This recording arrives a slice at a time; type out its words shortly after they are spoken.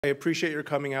I appreciate your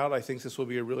coming out. I think this will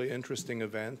be a really interesting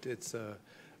event. It's a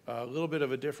little bit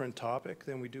of a different topic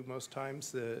than we do most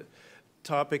times. The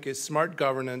topic is smart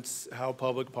governance, how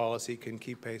public policy can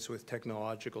keep pace with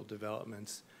technological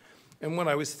developments. And when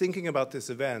I was thinking about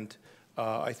this event,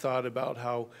 I thought about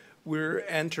how we've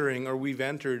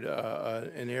entered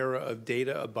an era of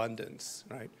data abundance,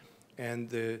 right? And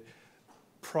the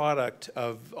product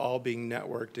of all being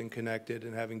networked and connected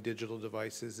and having digital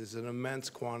devices is an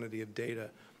immense quantity of data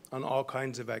on all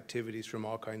kinds of activities from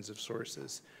all kinds of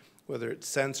sources, whether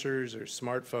it's sensors or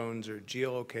smartphones or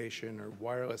geolocation or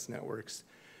wireless networks.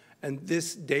 And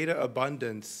this data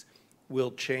abundance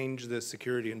will change the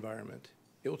security environment.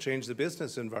 It will change the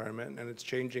business environment, and it's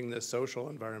changing the social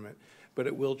environment, but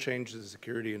it will change the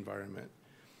security environment.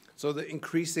 So the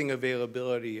increasing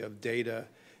availability of data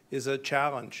is a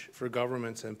challenge for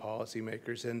governments and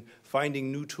policymakers, and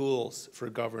finding new tools for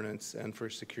governance and for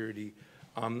security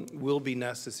will be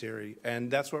necessary,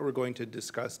 and that's what we're going to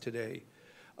discuss today.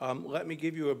 Let me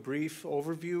give you a brief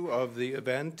overview of the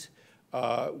event.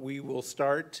 We will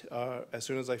start, as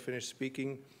soon as I finish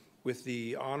speaking, with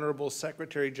the Honorable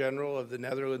Secretary General of the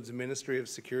Netherlands Ministry of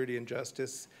Security and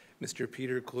Justice, Mr.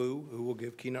 Pieter Cloo, who will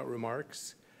give keynote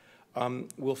remarks.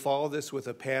 We'll follow this with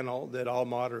a panel that I'll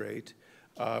moderate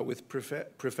with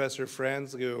Professor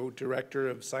Frans, Leeuw, Director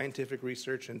of Scientific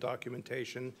Research and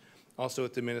Documentation, also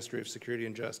at the Ministry of Security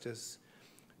and Justice.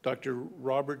 Dr.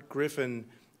 Robert Griffin,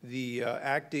 the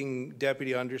Acting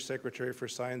Deputy Undersecretary for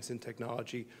Science and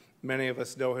Technology. Many of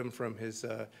us know him from his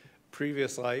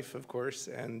previous life, of course,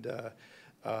 and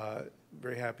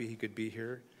very happy he could be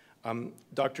here.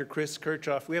 Dr. Chris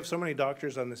Kirchhoff, we have so many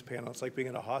doctors on this panel, it's like being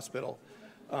in a hospital.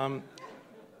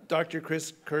 Dr.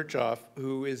 Chris Kirchhoff,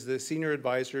 who is the Senior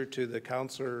Advisor to the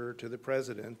Counselor to the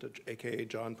President, aka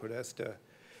John Podesta,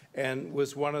 and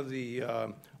was one of the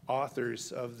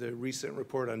authors of the recent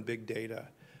report on big data.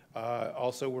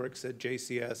 Also works at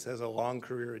JCS, has a long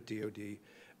career at DoD,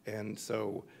 and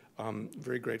so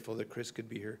very grateful that Chris could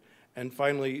be here. And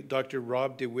finally, Dr.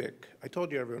 Rob de Wijk. I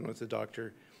told you everyone was a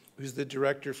doctor, who's the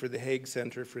director for the Hague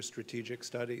Center for Strategic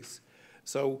Studies.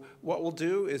 So what we'll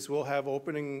do is we'll have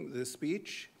opening the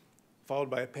speech, followed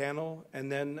by a panel, and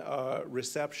then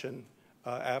reception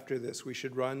after this. We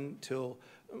should run till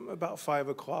about 5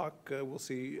 o'clock. We'll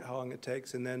see how long it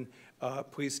takes, and then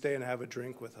please stay and have a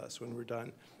drink with us when we're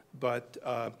done. But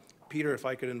Peter, if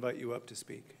I could invite you up to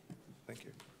speak. Thank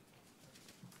you.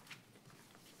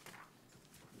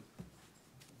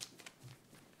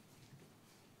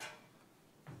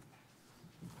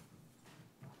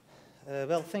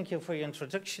 Well, thank you for your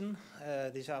introduction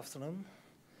this afternoon.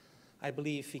 I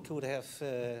believe we could have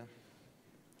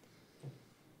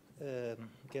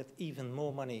get even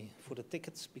more money for the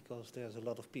tickets because there's a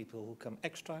lot of people who come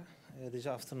extra this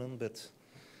afternoon, but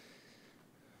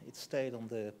it stayed on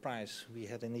the price we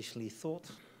had initially thought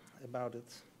about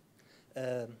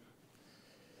it.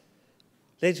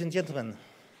 Ladies and gentlemen,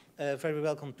 very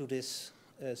welcome to this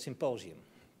symposium.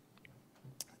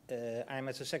 I'm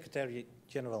as the Secretary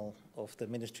General of the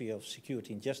Ministry of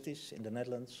Security and Justice in the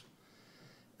Netherlands.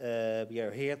 We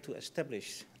are here to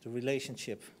establish the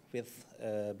relationship with,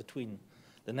 between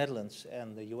the Netherlands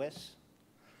and the US.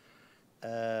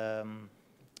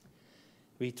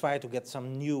 We try to get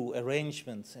some new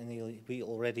arrangements, and we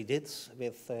already did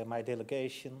with my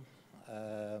delegation.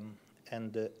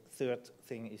 And the third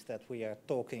thing is that we are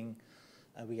talking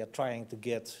and we are trying to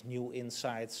get new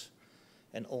insights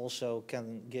and also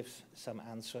can give some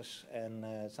answers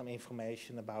and some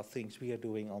information about things we are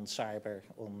doing on cyber,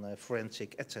 on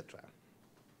forensic, etc.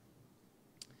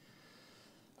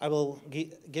 I will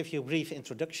give you a brief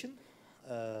introduction,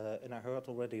 and I heard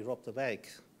already Rob de Wijk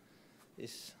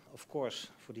is, of course,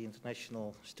 for the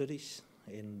international studies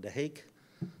in The Hague,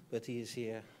 but he is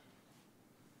here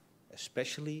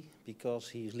especially because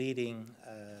he is leading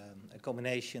a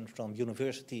combination from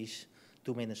universities,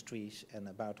 2 ministries, and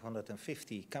about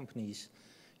 150 companies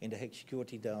in the Hague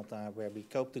Security Delta, where we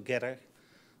cope together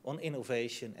on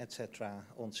innovation, etc.,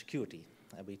 on security.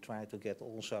 And we try to get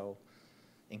also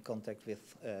in contact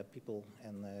with people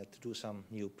and to do some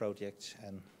new projects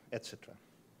and etc.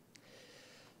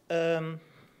 The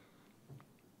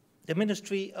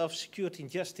Ministry of Security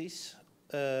and Justice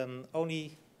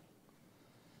only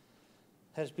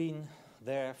has been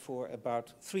there for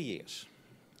about 3 years.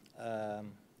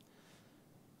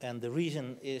 And the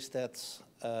reason is that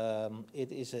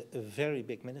it is a very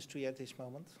big ministry at this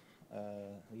moment.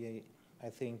 I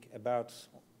think about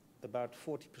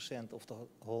 40% of the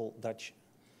whole Dutch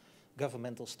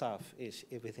governmental staff is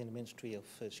within the Ministry of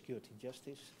Security and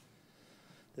Justice.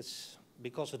 That's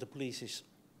because of the police is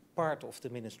part of the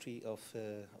Ministry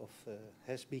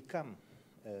has become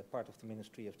part of the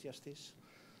Ministry of Justice.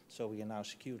 So we are now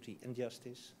Security and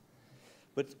Justice.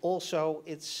 But also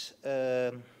it's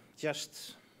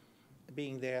just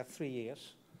being there 3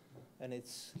 years. And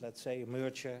it's, let's say, a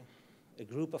merger, a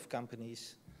group of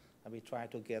companies, and we try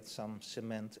to get some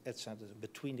cement, etc.,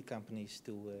 between the companies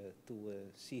to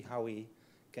see how we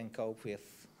can cope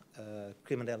with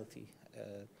criminality,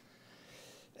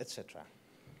 etc.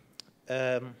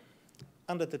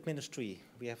 Under the ministry,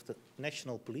 we have the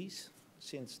National Police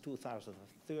since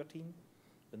 2013,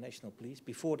 the National Police.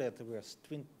 Before that, there were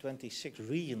 26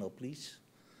 regional police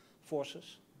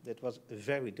forces. That was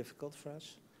very difficult for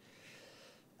us.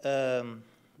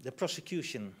 The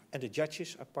prosecution and the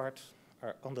judges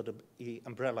are under the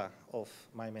umbrella of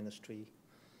my ministry.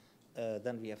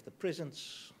 Then we have the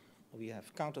prisons, we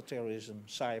have counterterrorism,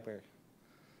 cyber,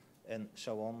 and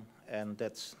so on, and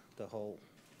that's the whole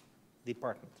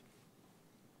department.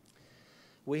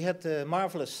 We had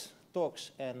marvelous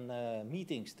talks and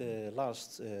meetings the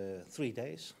last 3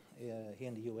 days here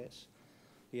in the US.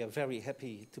 We are very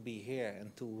happy to be here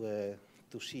and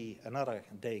to see another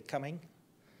day coming.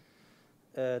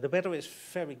 The weather is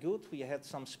very good. We had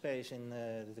some space in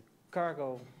the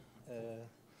cargo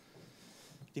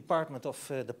department of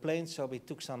the plane, so we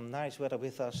took some nice weather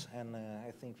with us, and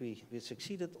I think we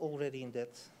succeeded already in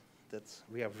that. That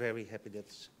we are very happy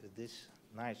that this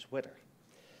nice weather.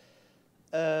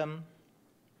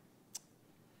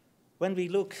 When we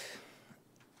look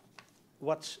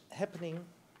what's happening,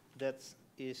 that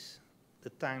is the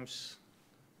times.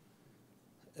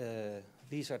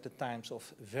 These are the times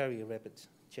of very rapid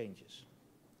changes.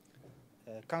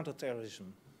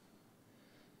 Counterterrorism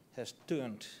has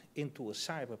turned into a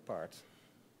cyber part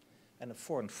and a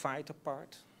foreign fighter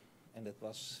part, and it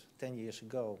was 10 years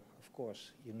ago, of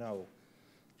course, you know,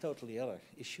 totally other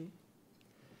issue.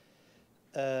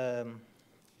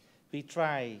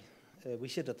 We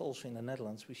see that also in the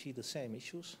Netherlands, we see the same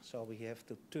issues, so we have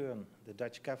to turn the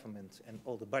Dutch government and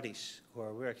all the bodies who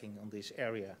are working on this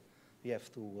area. We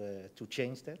have to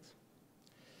change that.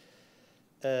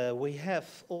 We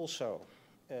have also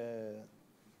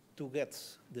to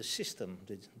get the system,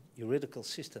 the juridical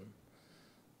system,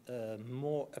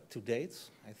 more up to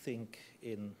date. I think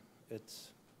in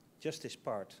its justice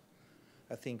part,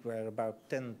 I think we're about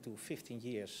 10 to 15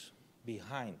 years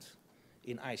behind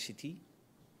in ICT.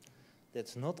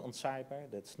 That's not on cyber,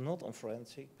 that's not on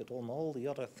forensic, but on all the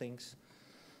other things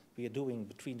we are doing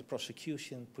between the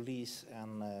prosecution, police,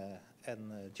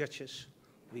 and judges.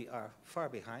 We are far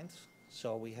behind,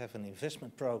 so we have an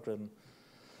investment program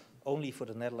only for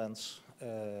the Netherlands.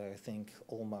 I think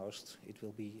almost it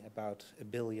will be about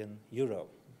 €1 billion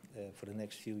for the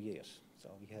next few years. So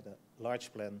we had a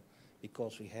large plan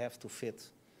because we have to fit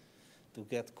to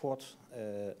get caught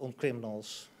on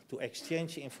criminals, to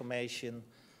exchange information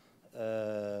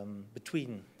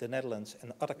between the Netherlands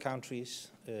and other countries.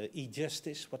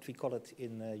 E-justice, what we call it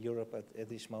in Europe at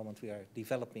this moment, we are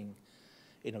developing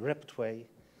in a rapid way.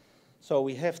 So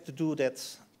we have to do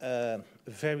that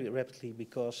very rapidly,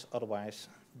 because otherwise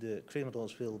the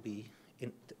criminals will be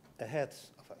ahead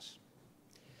of us.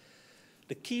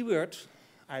 The key word,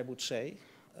 I would say,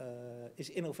 is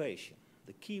innovation.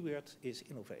 The key word is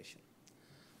innovation.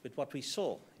 But what we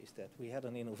saw is that we had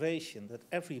an innovation that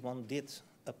everyone did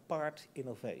a part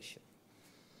innovation.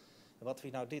 And what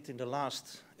we now did in the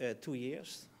last 2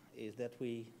 years is that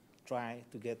we try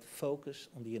to get focus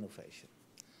on the innovation.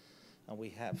 And we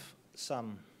have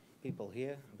some people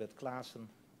here, Bert Klaassen,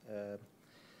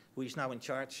 who is now in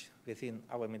charge within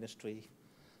our ministry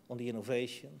on the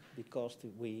innovation, because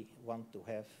we want to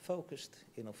have focused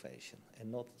innovation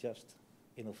and not just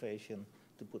innovation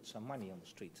to put some money on the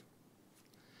street.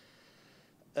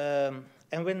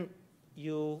 And when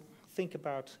you think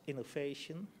about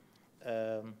innovation,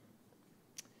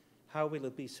 how will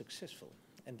it be successful?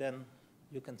 And then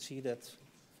you can see that,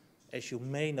 as you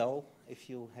may know, if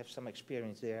you have some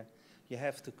experience there, you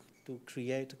have to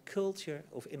create a culture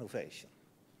of innovation.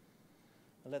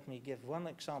 Let me give one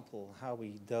example how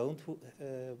we don't,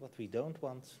 what we don't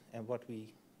want and what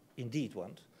we indeed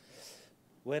want.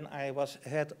 When I was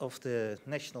head of the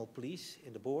National Police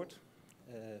in the board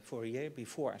for a year,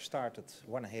 before I started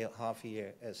 1.5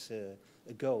 years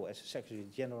ago as a Secretary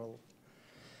General,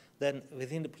 then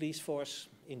within the police force,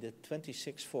 in the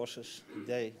 26 forces,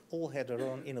 they all had their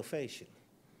own innovation.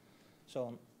 So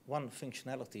on one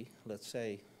functionality, let's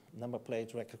say number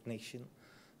plate recognition,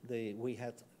 we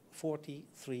had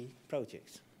 43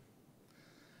 projects.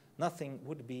 Nothing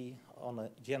would be on a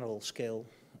general scale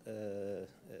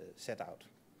set out.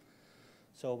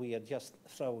 So we are just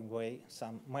throwing away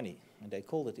some money, and they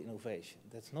call it innovation.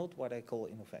 That's not what I call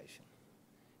innovation.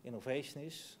 Innovation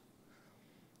is,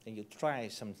 and you try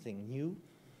something new,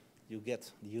 you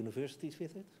get the universities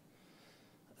with it.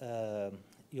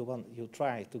 You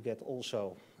try to get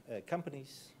also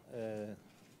companies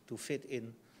to fit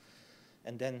in,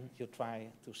 and then you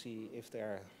try to see if there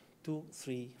are 2,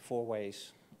 3, 4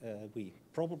 ways we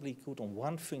probably could, on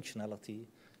one functionality,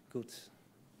 could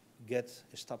get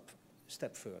a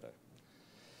step further.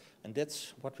 And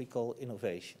that's what we call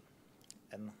innovation.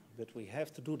 But we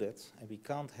have to do that, and we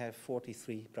can't have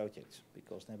 43 projects,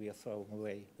 because then we are throwing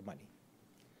away the money.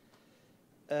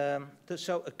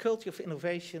 So a culture of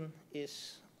innovation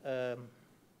is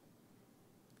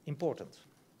important.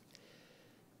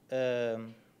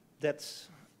 That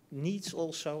needs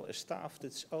also a staff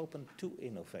that's open to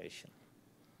innovation.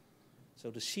 So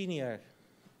the senior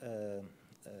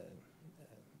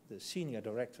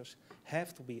directors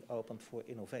have to be open for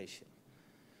innovation.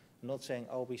 Not saying,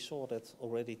 oh, we saw that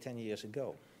already 10 years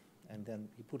ago, and then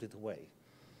we put it away.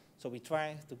 So we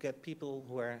try to get people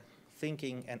who are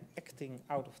thinking and acting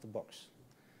out of the box.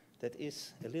 That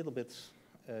is a little bit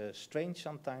strange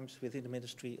sometimes within the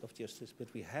Ministry of Justice,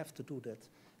 but we have to do that,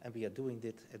 and we are doing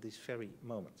it at this very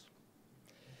moment.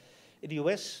 In the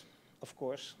US, of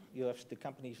course, you have the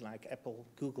companies like Apple,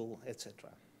 Google,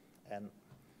 etc. And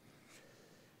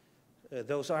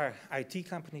those are IT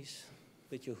companies,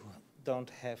 but you don't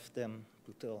have them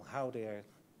to tell how they are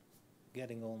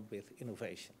getting on with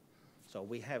innovation. So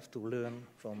we have to learn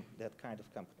from that kind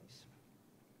of companies.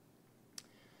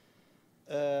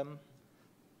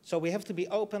 So we have to be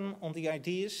open on the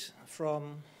ideas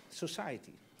from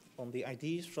society, on the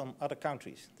ideas from other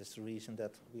countries. That's the reason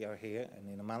that we are here, and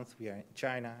in a month we are in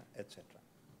China, etc.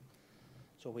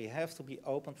 So we have to be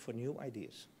open for new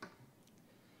ideas.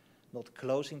 Not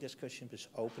closing discussion, but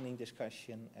opening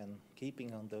discussion and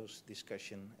keeping on those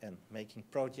discussion and making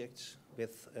projects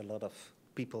with a lot of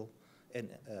people and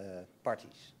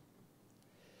parties.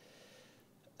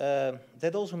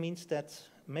 That also means that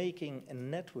making a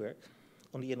network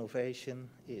on the innovation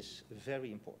is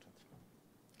very important.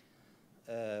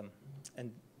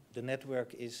 And the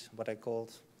network is what I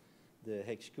called the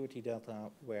Hague Security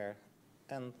Delta, where,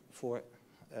 and for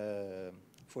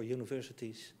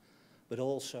universities, but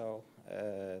also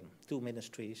 2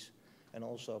 ministries, and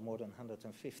also more than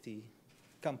 150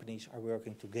 companies are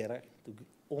working together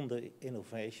on the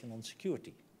innovation on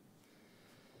security.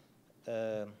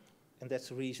 And that's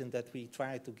the reason that we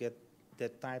try to get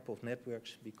that type of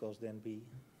networks, because then we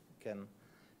can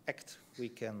act, we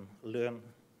can learn,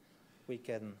 we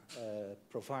can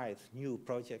provide new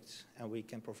projects, and we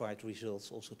can provide results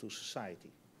also to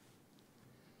society.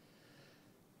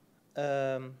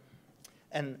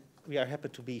 And we are happy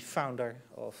to be founder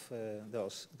of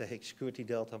the Hague Security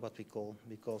Delta, what we call,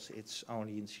 because it's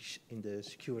only in the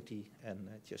security and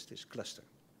justice cluster.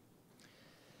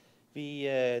 We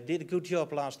did a good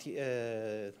job last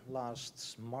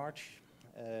March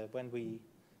when we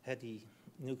had the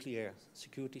Nuclear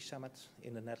Security Summit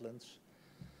in the Netherlands.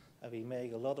 And we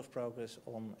made a lot of progress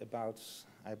on about,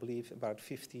 I believe, about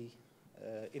 50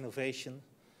 innovation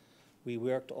we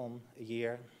worked on a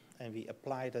year, and we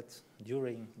applied it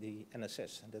during the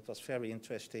NSS. And that was very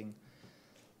interesting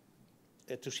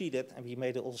to see that. And we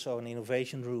made also an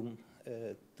innovation room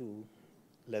to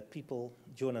let people,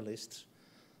 journalists,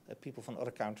 people from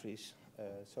other countries,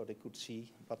 so they could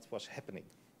see what was happening.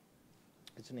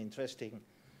 It's an interesting,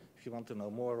 if you want to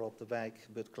know more of the Wijk,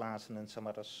 but Klaassen and some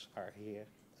others are here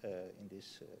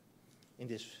in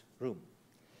this room.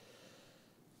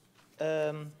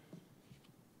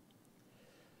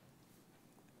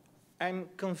 I'm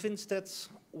convinced that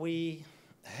we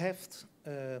have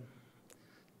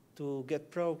to get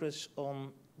progress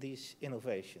on these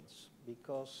innovations,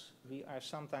 because we are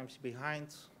sometimes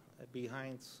behind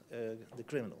the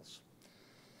criminals.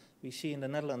 We see in the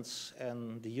Netherlands,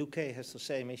 and the UK has the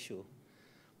same issue,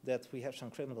 that we have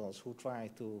some criminals who try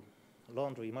to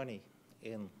launder money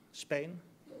in Spain,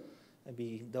 and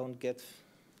we don't get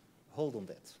hold on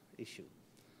that issue.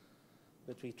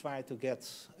 But we try to get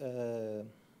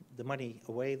the money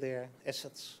away there,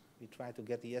 assets. We try to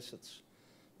get the assets,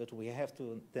 but we have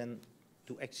to then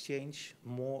to exchange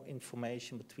more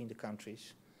information between the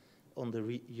countries on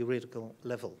the juridical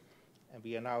level. And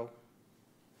we are now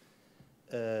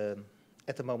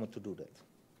at the moment to do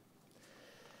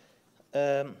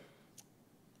that.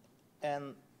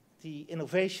 And the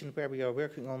innovation where we are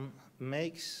working on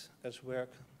makes us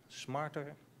work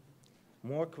smarter,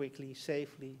 more quickly,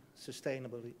 safely,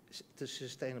 sustainably,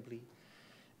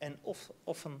 and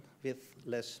often with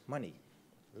less money,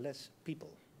 less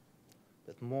people.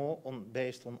 but more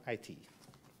based on IT.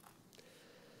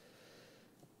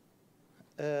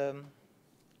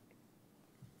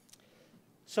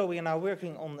 So we are now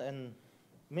working on a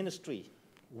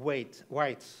ministry-wide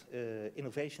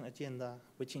innovation agenda,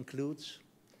 which includes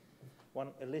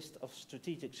a list of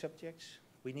strategic subjects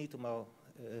we need to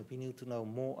know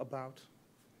more about.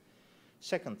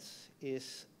 Second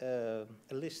is a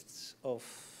list of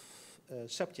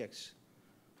subjects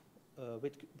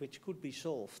which could be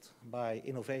solved by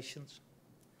innovations.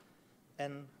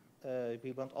 And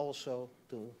we want also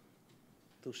to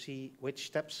see which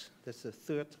steps, that's the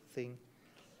third thing,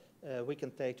 we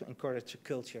can take to encourage a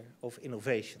culture of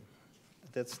innovation.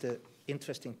 That's the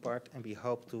interesting part, and we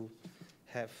hope to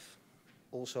have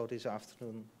also this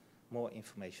afternoon more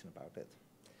information about that.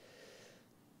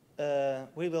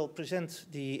 We will present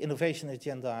the innovation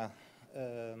agenda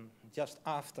just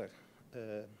after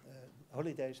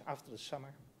holidays, after the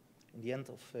summer, in the end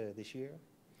of this year.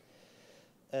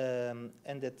 And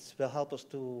it will help us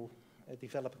to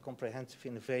develop a comprehensive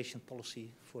innovation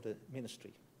policy for the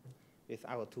ministry with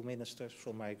our two ministers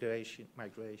for migration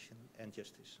and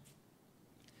justice.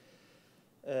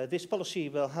 This policy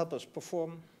will help us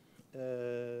perform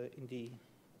in the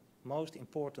most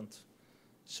important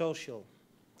social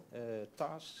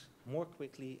tasks more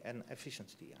quickly and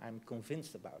efficiently. I'm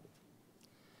convinced about it.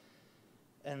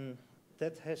 And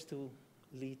that has to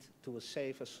lead to a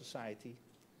safer society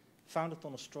founded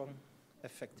on a strong,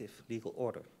 effective legal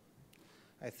order.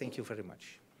 I thank you very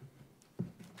much.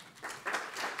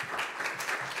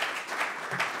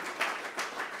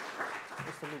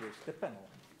 Mr. Lewis, the panel.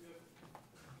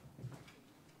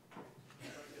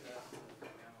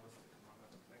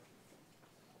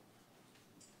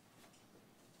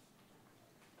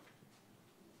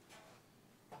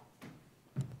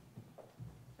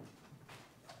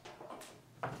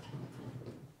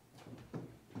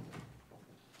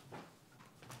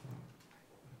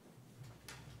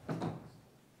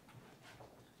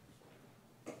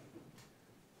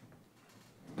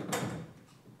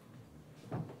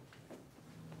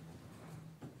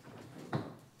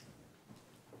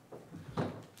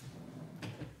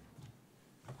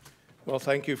 Well,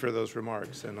 thank you for those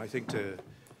remarks. And I think to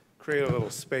create a little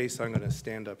space, I'm going to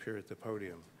stand up here at the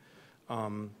podium.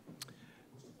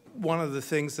 One of the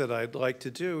things that I'd like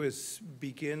to do is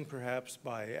begin perhaps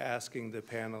by asking the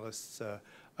panelists a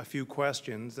few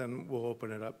questions, and we'll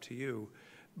open it up to you.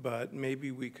 But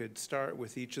maybe we could start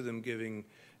with each of them giving,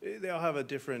 they all have a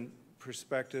different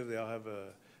perspective, they all have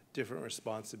different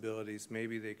responsibilities.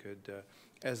 Maybe they could,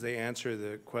 as they answer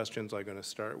the questions I'm going to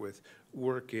start with,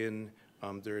 work in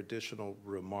their additional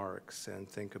remarks and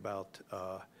think about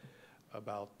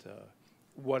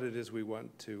what it is we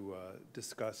want to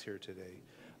discuss here today.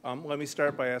 Let me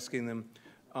start by asking them,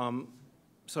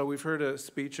 so we've heard a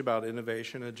speech about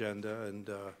innovation agenda, and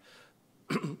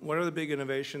what are the big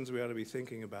innovations we ought to be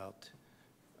thinking about?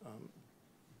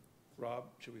 Rob,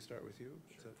 should we start with you?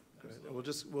 Sure. Go ahead.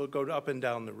 We'll go up and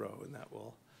down the row, and that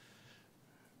will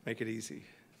make it easy.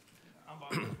 I'm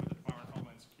Bob with the Department of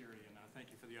Homeland Security, and thank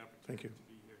you for the opportunity to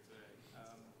be here today.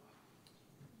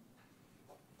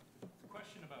 The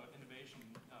question about innovation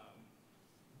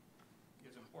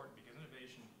is important because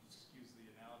innovation, use the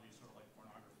analogy, sort of like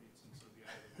pornography. It's in sort of the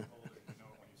eye of the beholder. You know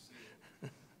it when you see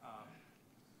it.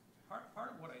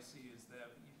 Part of what I see is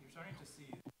that you're starting to see.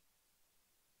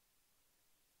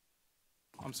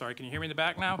 I'm sorry, can you hear me in the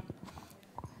back now?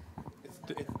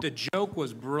 The joke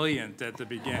was brilliant at the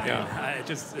beginning. Yeah.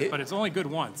 But it's only good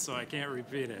once, so I can't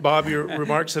repeat it. Bob, your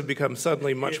remarks have become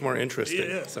suddenly much more interesting.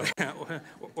 Yeah. So.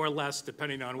 Or less,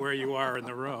 depending on where you are in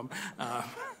the room. I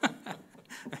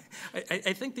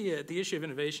think the issue of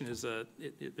innovation is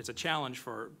it's a challenge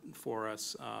for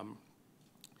us.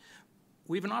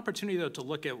 We have an opportunity, though, to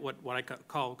look at what I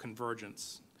call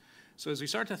convergence. So as we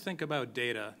start to think about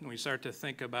data, and we start to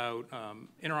think about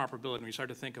interoperability, and we start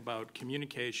to think about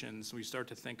communications, and we start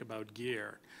to think about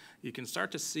gear, you can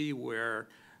start to see where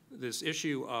this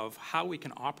issue of how we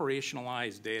can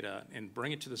operationalize data and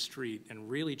bring it to the street and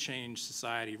really change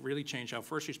society, really change how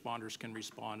first responders can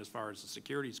respond as far as the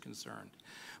security is concerned.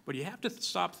 But you have to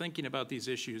stop thinking about these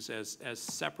issues as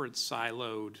separate,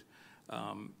 siloed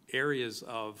areas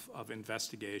of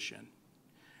investigation.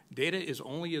 Data is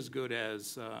only as good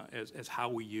as how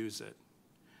we use it.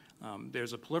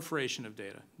 There's a proliferation of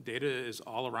data. Data is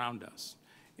all around us,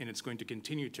 and it's going to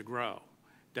continue to grow.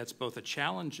 That's both a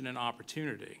challenge and an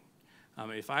opportunity.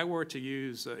 If I was to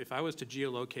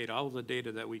geolocate all of the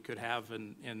data that we could have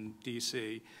in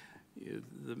DC,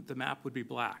 the map would be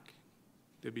black.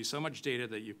 There'd be so much data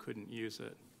that you couldn't use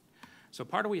it. So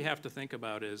part of what we have to think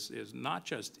about is not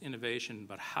just innovation,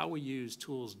 but how we use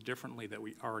tools differently that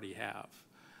we already have.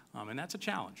 And that's a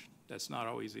challenge. That's not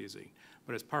always easy.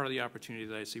 But it's part of the opportunity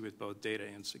that I see with both data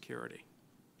and security.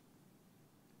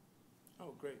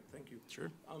 Oh, great. Thank you.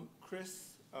 Sure.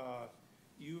 Chris,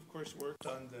 you, of course, worked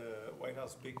on the White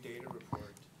House Big Data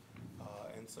Report.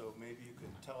 And so maybe you could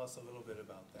tell us a little bit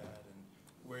about that and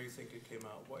where you think it came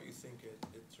out, what you think it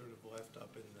sort of left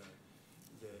up in the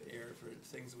air for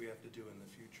things we have to do in the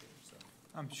future. So.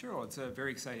 Sure. Well, it's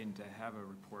very exciting to have a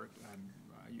report.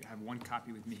 You have one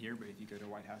copy with me here, but if you go to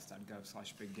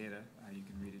whitehouse.gov/bigdata, you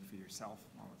can read it for yourself,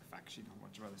 along with the fact sheet and a whole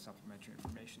bunch of other supplementary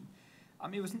information.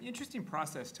 It was an interesting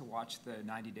process to watch the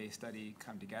 90-day study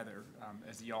come together.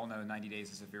 As you all know, 90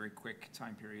 days is a very quick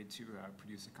time period to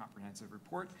produce a comprehensive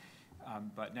report.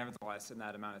 But nevertheless, in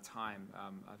that amount of time,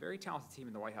 a very talented team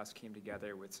in the White House came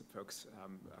together with some folks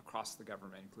across the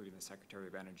government, including the Secretary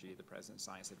of Energy, the President's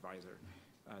Science Advisor,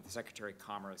 the Secretary of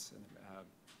Commerce,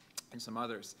 and some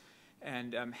others,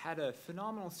 and had a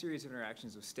phenomenal series of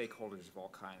interactions with stakeholders of all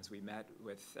kinds. We met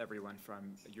with everyone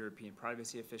from European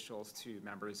privacy officials to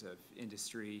members of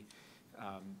industry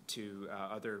to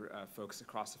other folks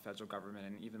across the federal government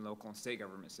and even local and state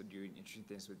governments that are doing interesting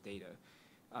things with data.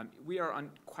 We are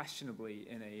unquestionably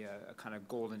in a kind of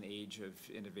golden age of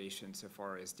innovation so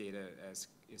far as data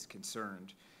is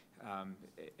concerned.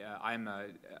 I'm,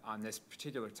 on this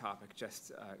particular topic,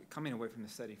 just coming away from the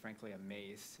study, frankly,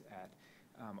 amazed at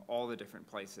all the different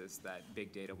places that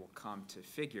big data will come to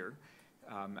figure.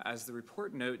 As the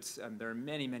report notes, there are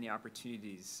many, many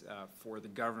opportunities for the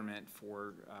government,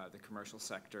 for the commercial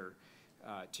sector,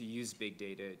 to use big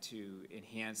data to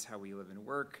enhance how we live and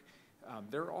work.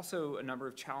 There are also a number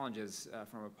of challenges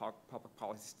from a public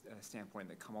policy standpoint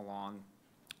that come along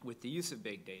with the use of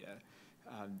big data.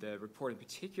 The report in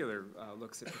particular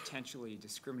looks at potentially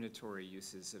discriminatory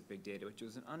uses of big data, which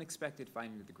was an unexpected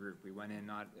finding of the group. We went in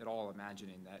not at all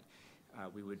imagining that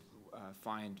we would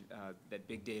find that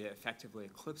big data effectively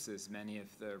eclipses many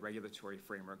of the regulatory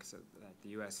frameworks that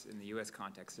in the U.S.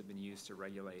 context have been used to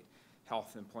regulate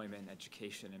health, employment,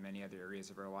 education, and many other areas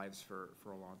of our lives for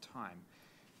a long time.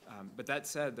 But that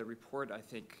said, the report, I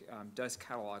think, does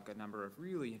catalog a number of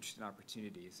really interesting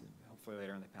opportunities, and hopefully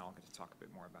later in the panel I'll get to talk a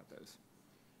bit more about those.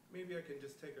 Maybe I can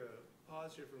just take a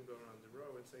pause here from going on the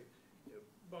row and say,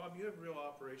 Bob, you have real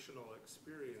operational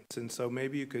experience, and so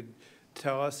maybe you could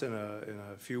tell us in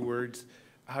a few words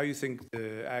how you think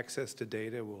the access to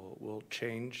data will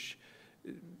change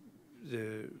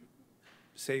the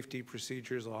safety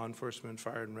procedures, law enforcement,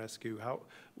 fire and rescue.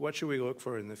 What should we look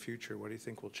for in the future? What do you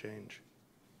think will change?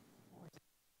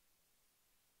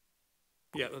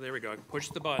 Yeah, there we go. Push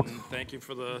the button. Thank you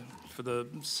for the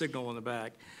signal in the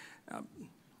back.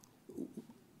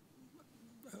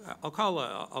 I'll call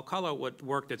out what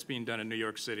work that's being done in New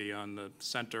York City on the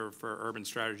Center for Urban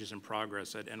Strategies and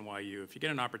Progress at NYU. If you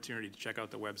get an opportunity to check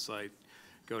out the website,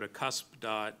 go to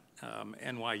cusp.nyu.edu.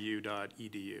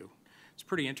 It's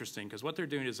pretty interesting because what they're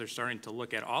doing is they're starting to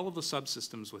look at all of the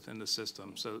subsystems within the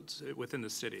system, so it's within the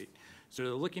city. So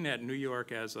they're looking at New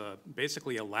York as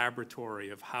basically a laboratory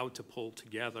of how to pull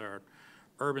together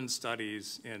urban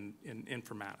studies in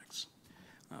informatics.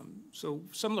 So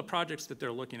some of the projects that they're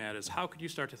looking at is how could you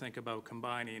start to think about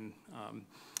combining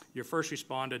your first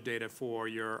responder data for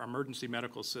your emergency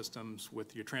medical systems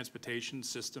with your transportation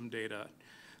system data,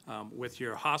 with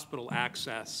your hospital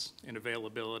access and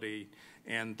availability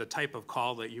and the type of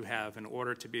call that you have in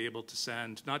order to be able to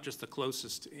send not just the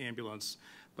closest ambulance,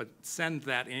 but send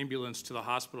that ambulance to the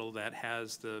hospital that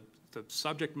has the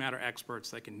subject matter experts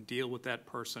that can deal with that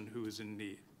person who is in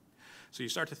need. So you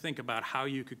start to think about how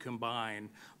you could combine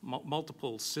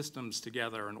multiple systems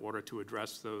together in order to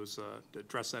address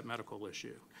that medical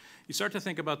issue. You start to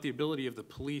think about the ability of the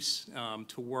police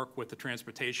to work with the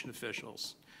transportation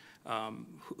officials.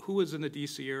 Who was in the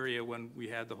D.C. area when we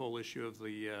had the whole issue of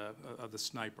the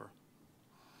sniper?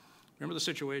 Remember the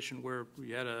situation where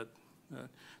we had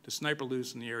the sniper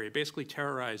loose in the area, basically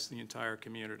terrorized the entire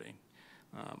community.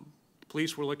 The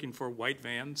police were looking for white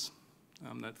vans,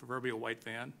 that proverbial white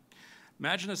van.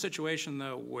 Imagine a situation,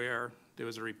 though, where there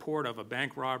was a report of a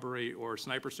bank robbery or a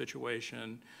sniper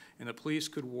situation, and the police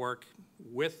could work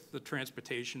with the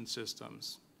transportation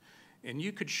systems. And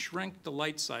you could shrink the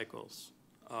light cycles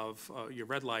of your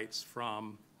red lights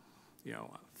from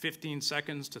 15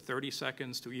 seconds to 30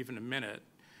 seconds to even a minute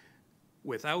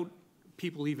without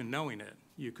people even knowing it.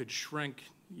 You could shrink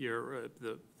your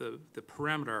the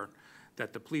perimeter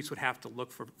that the police would have to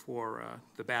look for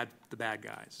the bad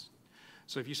guys.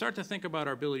 So if you start to think about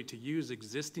our ability to use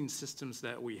existing systems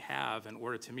that we have in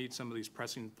order to meet some of these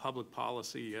pressing public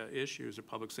policy issues or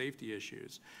public safety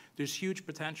issues, there's huge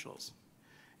potentials.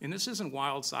 And this isn't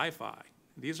wild sci-fi.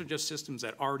 These are just systems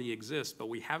that already exist, but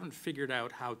we haven't figured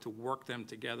out how to work them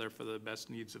together for the best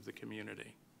needs of the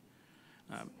community.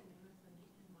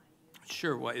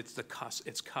 Sure, well, it's the CUSP,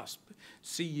 it's CUSP,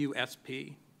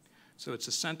 C-U-S-P. So it's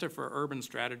a Center for Urban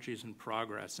Strategies and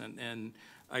Progress. And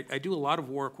I do a lot of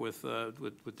work with the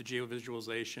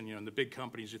geovisualization, you know, in the big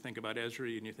companies. You think about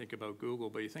Esri and you think about Google,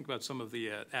 but you think about some of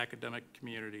the academic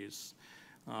communities.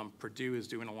 Purdue is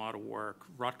doing a lot of work.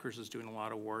 Rutgers is doing a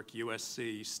lot of work.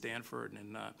 USC, Stanford,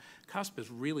 and CUSP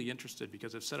is really interested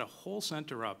because they've set a whole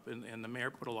center up, and the mayor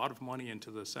put a lot of money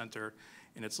into the center,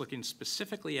 and it's looking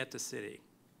specifically at the city.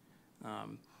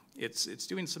 It's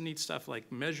doing some neat stuff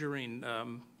like measuring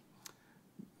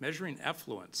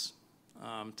effluence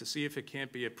to see if it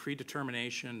can't be a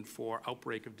predetermination for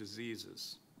outbreak of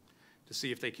diseases, to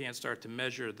see if they can't start to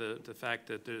measure the fact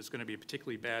that there's going to be a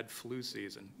particularly bad flu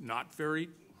season. Not very,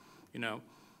 you know,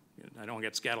 I don't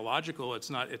get scatological,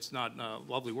 it's not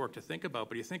lovely work to think about,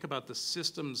 but you think about the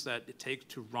systems that it takes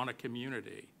to run a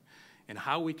community and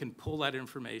how we can pull that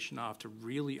information off to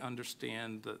really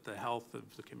understand the health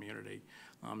of the community.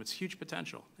 It's huge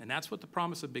potential, and that's what the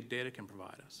promise of big data can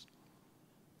provide us.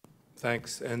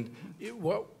 Thanks. And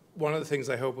one of the things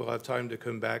I hope we'll have time to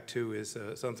come back to is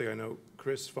something I know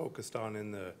Chris focused on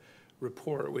in the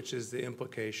report, which is the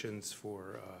implications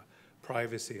for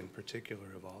privacy in particular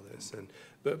of all this.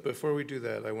 But before we do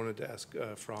that, I wanted to ask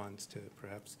Frans to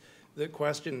perhaps, the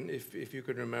question, if you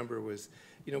could remember, was,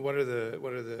 you know, what are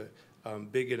the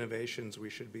big innovations we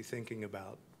should be thinking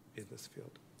about in this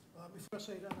field? Before I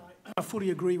say that, I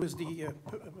fully agree with the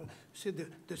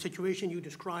situation you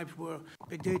described, where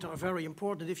big data are very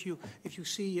important. If you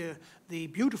see the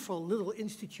beautiful little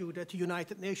institute at the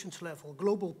United Nations level,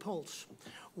 Global Pulse,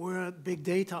 where big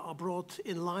data are brought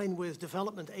in line with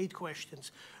development aid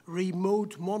questions,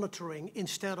 remote monitoring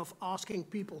instead of asking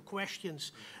people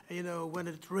questions. You know, when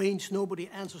it rains, nobody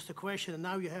answers the question, and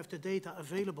now you have the data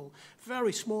available.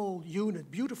 Very small unit,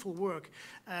 beautiful work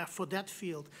for that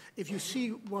field. If you see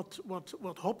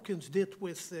what Hopkins did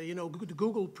with you know, the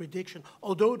Google prediction,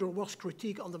 although there was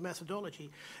critique on the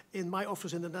methodology, in my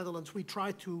office in the Netherlands, we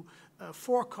tried to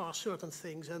forecast certain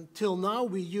things, and till now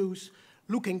we use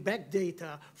looking back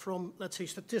data from, let's say,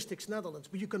 Statistics Netherlands.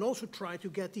 But you can also try to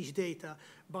get these data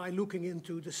by looking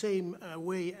into the same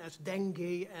way as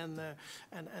dengue and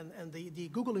the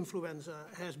Google influenza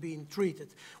has been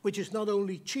treated, which is not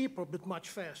only cheaper, but much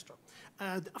faster.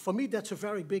 For me, that's a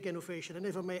very big innovation. And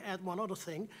if I may add one other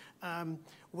thing,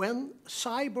 when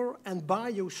cyber and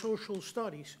biosocial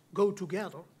studies go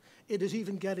together, it is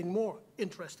even getting more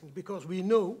interesting, because we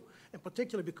know, and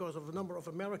particularly because of a number of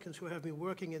Americans who have been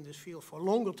working in this field for a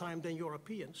longer time than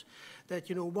Europeans, that,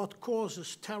 you know, what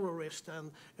causes terrorists and,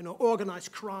 you know,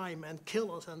 organized crime and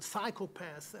killers and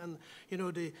psychopaths and, you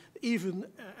know, even,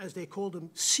 as they call them,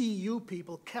 CU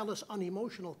people, callous,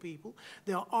 unemotional people,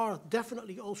 there are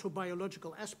definitely also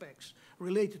biological aspects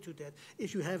related to that.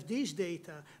 If you have these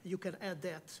data, you can add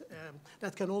that.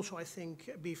 That can also, I think,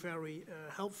 be very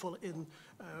helpful in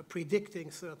predicting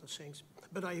certain things.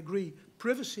 But I agree,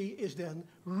 privacy is then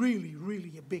really,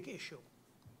 really a big issue.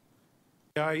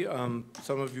 Yeah,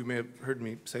 some of you may have heard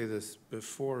me say this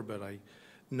before, but I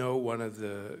know one of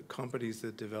the companies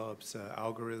that develops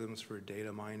algorithms for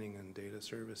data mining and data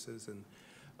services. And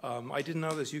I didn't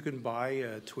know this, you can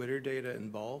buy Twitter data in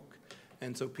bulk.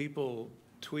 And so people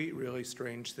tweet really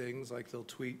strange things, like they'll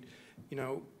tweet, you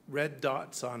know, red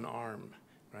dots on arm,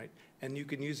 right? And you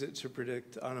can use it to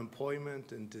predict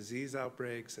unemployment and disease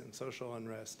outbreaks and social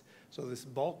unrest. So this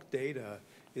bulk data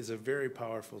is a very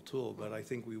powerful tool, but I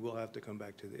think we will have to come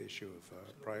back to the issue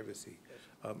of privacy.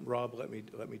 Rob, let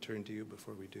me turn to you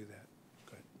before we do that.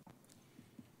 Go ahead.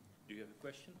 Do you have a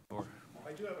question? Or?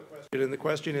 I do have a question, and the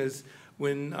question is,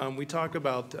 when we talk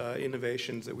about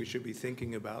innovations that we should be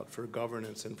thinking about for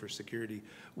governance and for security,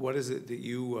 what is it that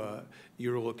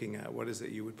you're looking at? What is it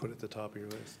you would put at the top of your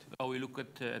list? Well, we look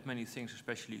at many things,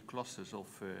 especially clusters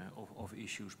of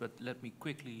issues. But let me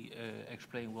quickly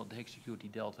explain what the Hague Security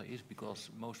Delta is,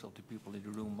 because most of the people in the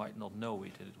room might not know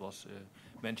it. And it was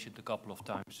mentioned a couple of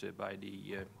times by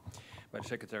the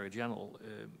Secretary General.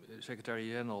 Secretary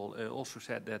General also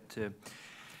said that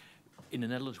in the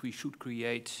Netherlands, we should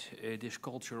create this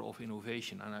culture of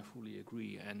innovation, and I fully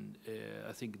agree. And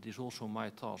I think it is also my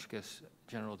task as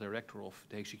General Director of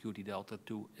the Hague Security Delta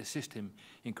to assist him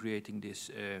in creating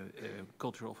this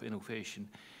culture of innovation.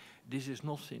 This is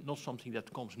not something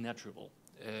that comes natural.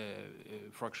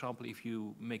 For example, if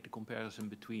you make the comparison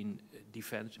between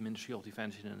defense, Ministry of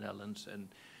Defense in the Netherlands and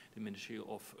the Ministry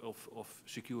of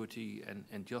Security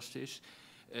and Justice,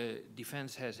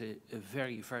 defense has a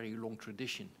very, very long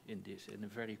tradition in this and a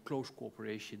very close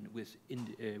cooperation with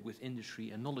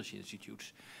industry and knowledge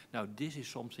institutes. Now, this is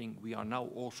something we are now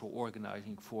also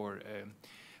organizing for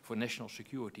national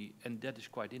security, and that is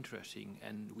quite interesting.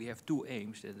 And we have two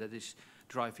aims, and that is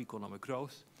drive economic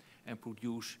growth and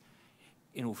produce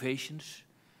innovations,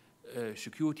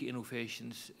 security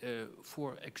innovations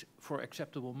for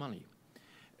acceptable money,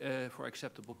 for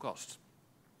acceptable cost.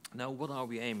 Now, what are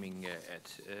we aiming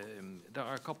at? There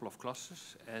are a couple of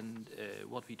clusters, and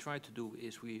what we try to do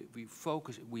is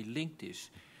we link this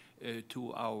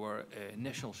to our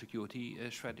national security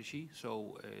strategy.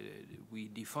 So we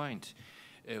defined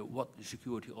what the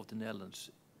security of the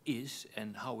Netherlands is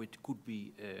and how it could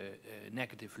be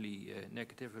negatively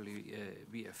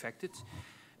be affected.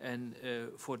 And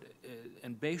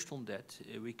and based on that,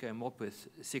 we came up with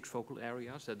 6 focal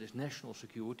areas. That is national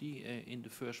security in the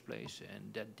first place,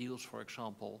 and that deals, for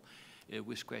example,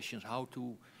 with questions how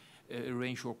to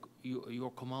arrange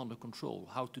your command and control,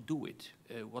 how to do it,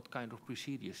 what kind of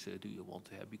procedures do you want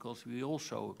to have? Because we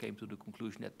also came to the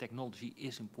conclusion that technology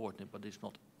is important, but it's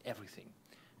not everything.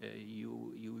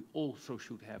 You also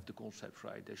should have the concepts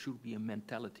right. There should be a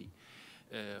mentality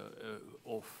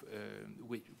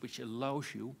which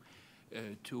allows you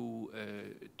to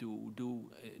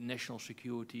do national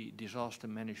security, disaster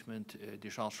management,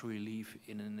 disaster relief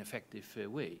in an effective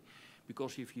way.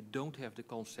 Because if you don't have the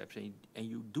concepts and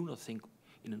you do not think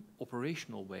in an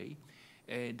operational way,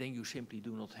 then you simply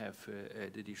do not have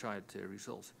the desired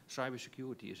results.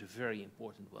 Cybersecurity is a very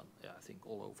important one, I think,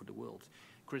 all over the world.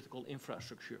 Critical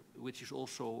infrastructure, which is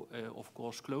also, of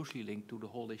course, closely linked to the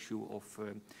whole issue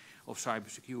of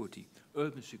cybersecurity.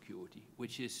 Urban security,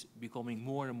 which is becoming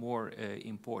more and more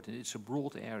important. It's a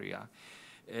broad area,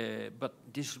 but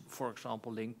this, for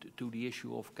example, linked to the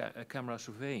issue of camera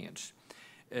surveillance.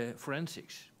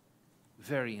 Forensics,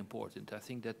 very important. I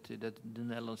think that the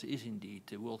Netherlands is indeed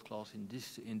world class in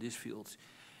this field.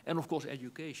 And of course,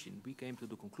 education. We came to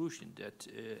the conclusion that,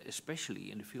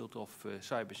 especially in the field of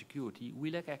cybersecurity, we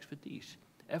lack expertise.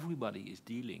 Everybody is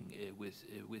dealing with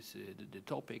the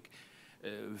topic.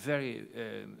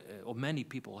 Or many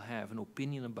people have an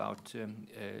opinion about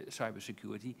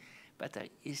cybersecurity, but there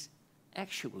is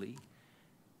actually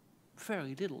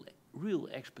very little real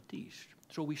expertise.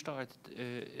 So we started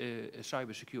a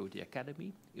cybersecurity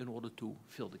academy in order to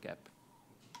fill the gap.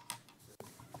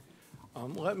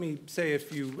 Let me say,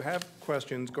 if you have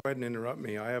questions, go ahead and interrupt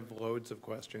me. I have loads of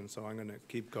questions, so I'm going to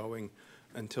keep going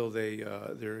until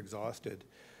they're exhausted.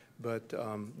 But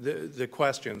the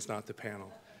questions, not the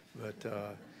panel.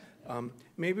 But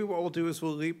maybe what we'll do is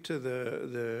we'll leap to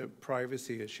the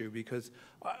privacy issue, because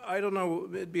I don't know,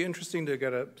 it'd be interesting to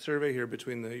get a survey here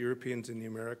between the Europeans and the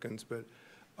Americans, but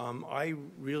I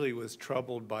really was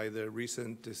troubled by the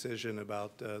recent decision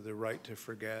about the right to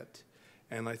forget.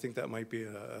 And I think that might be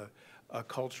a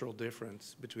cultural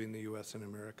difference between the U.S. and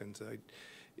Americans.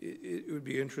 It would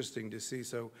be interesting to see.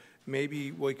 So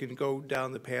maybe we can go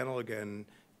down the panel again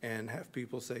and have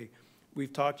people say,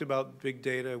 we've talked about big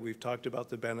data, we've talked about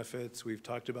the benefits, we've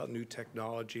talked about new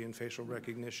technology and facial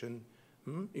recognition.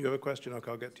 You have a question?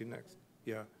 Okay, I'll get to you next.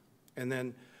 Yeah. And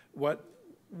then what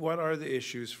are the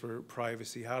issues for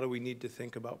privacy? How do we need to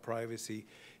think about privacy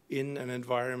in an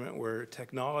environment where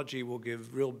technology will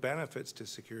give real benefits to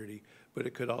security, but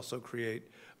it could also create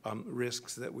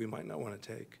risks that we might not want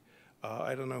to take?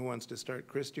 I don't know who wants to start.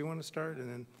 Chris, do you want to start? And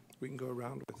then we can go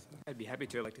around with. I'd be happy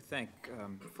to. I'd like to thank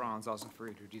Frans also for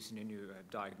introducing a new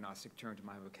diagnostic term to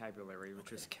my vocabulary,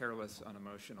 which is careless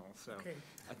unemotional. So okay.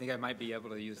 I think I might be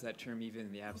able to use that term even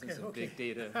in the absence of big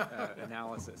data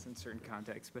analysis in certain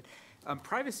contexts. But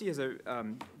privacy is a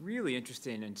really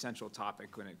interesting and central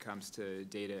topic when it comes to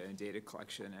data and data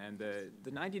collection. And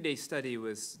the 90-day study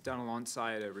was done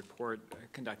alongside a report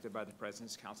conducted by the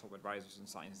President's Council of Advisors in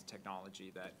Science and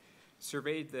Technology that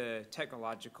surveyed the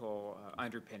technological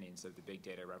underpinnings of the big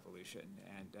data revolution.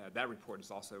 And that report is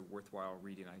also worthwhile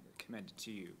reading. I commend it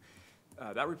to you.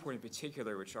 That report in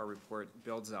particular, which our report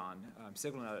builds on,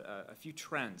 signaled a few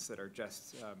trends that are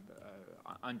just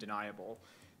undeniable.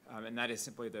 And that is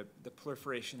simply the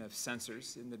proliferation of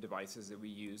sensors in the devices that we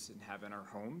use and have in our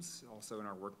homes, also in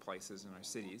our workplaces and our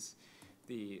cities.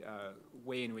 The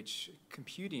way in which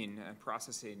computing and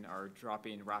processing are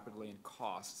dropping rapidly in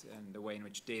cost, and the way in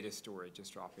which data storage is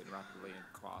dropping rapidly in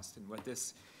cost. And what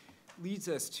this leads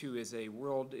us to is a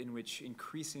world in which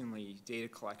increasingly data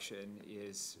collection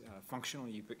is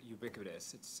functionally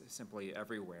ubiquitous. It's simply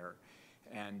everywhere.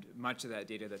 And much of that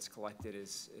data that's collected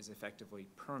is effectively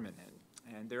permanent.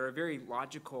 And there are very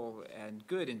logical and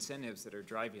good incentives that are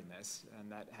driving this,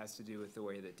 and that has to do with the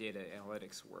way that data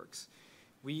analytics works.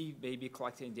 We may be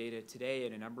collecting data today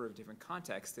in a number of different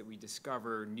contexts that we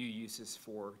discover new uses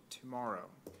for tomorrow,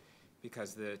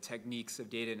 because the techniques of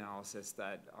data analysis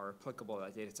that are applicable to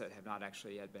that data set have not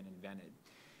actually yet been invented.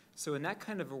 So in that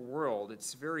kind of a world,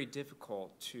 it's very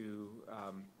difficult to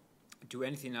do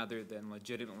anything other than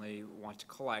legitimately want to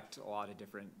collect a lot of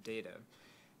different data.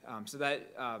 So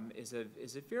that is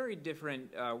a very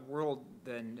different world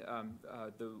than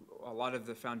a lot of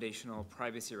the foundational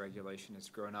privacy regulation has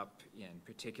grown up in,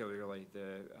 particularly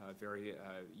the very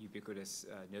ubiquitous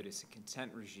notice and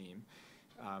consent regime,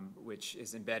 which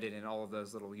is embedded in all of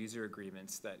those little user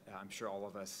agreements that I'm sure all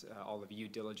of you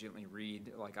diligently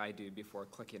read like I do before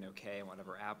clicking OK on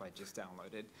whatever app I just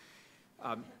downloaded.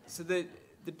 So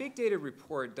the big data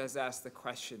report does ask the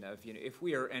question of, if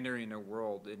we are entering a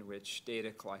world in which data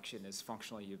collection is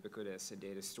functionally ubiquitous and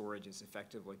data storage is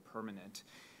effectively permanent,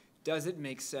 does it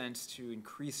make sense to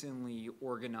increasingly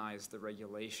organize the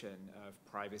regulation of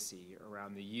privacy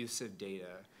around the use of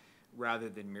data rather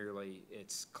than merely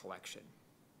its collection?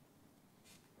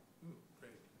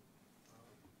 Great.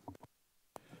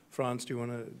 Frans, do you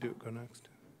want to go next?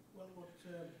 Well, over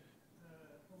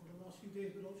the last few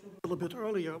days, but also a little bit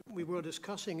earlier, we were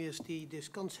discussing is this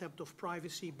concept of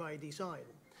privacy by design.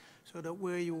 So that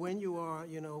when you are,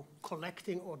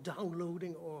 collecting or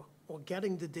downloading or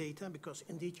getting the data, because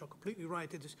indeed you're completely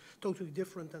right, it is totally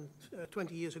different than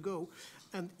 20 years ago,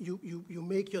 and you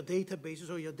make your databases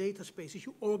or your data spaces,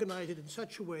 you organize it in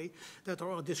such a way that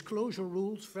there are disclosure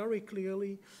rules very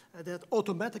clearly that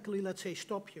automatically, let's say,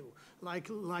 stop you, like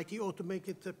the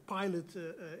automated pilot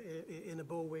in a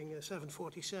Boeing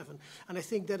 747. And I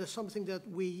think that is something that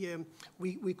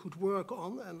we could work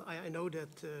on, and I know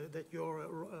that your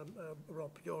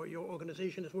Rob, your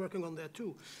organization is working on that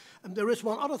too. And there is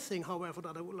one other thing, however,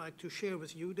 that I would like to share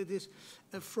with you, that is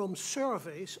from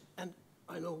surveys, and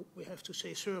I know we have to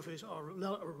say surveys are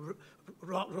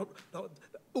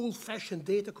old-fashioned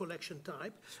data collection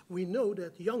type. We know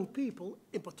that young people,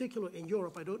 in particular in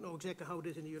Europe, I don't know exactly how it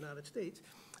is in the United States,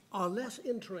 are less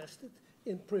interested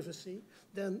in privacy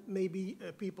than maybe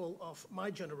people of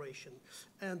my generation.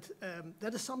 And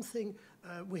that is something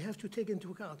we have to take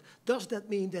into account. Does that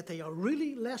mean that they are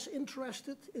really less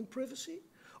interested in privacy?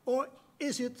 Or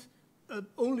is it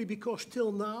only because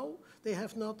till now they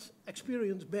have not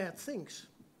experienced bad things?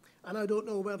 And I don't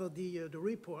know whether the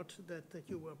report that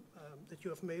you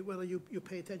have made, whether you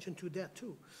pay attention to that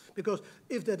too. Because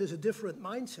if that is a different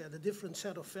mindset, a different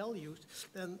set of values,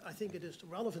 then I think it is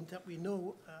relevant that we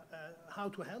know how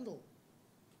to handle.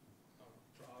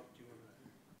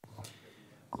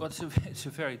 Well, it's a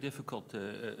very difficult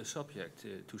subject,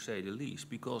 to say the least,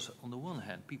 because on the one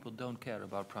hand, people don't care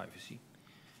about privacy.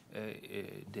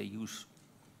 They use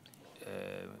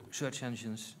search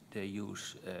engines, they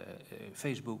use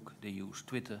Facebook, they use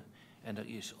Twitter, and there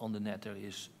is on the net,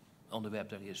 on the web,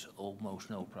 there is almost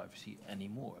no privacy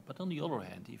anymore. But on the other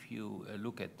hand, if you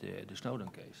look at the Snowden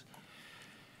case,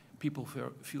 people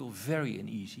feel very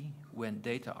uneasy when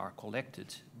data are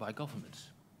collected by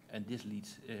governments. And this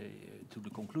leads to the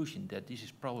conclusion that this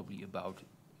is probably about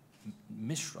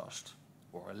mistrust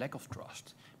or a lack of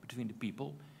trust between the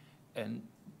people and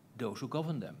those who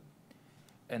govern them.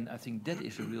 And I think that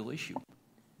is a real issue,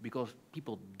 because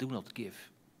people do not give,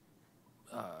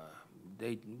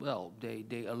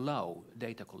 they allow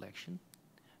data collection.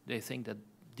 They think that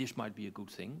this might be a good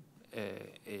thing.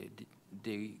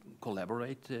 They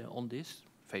collaborate on this,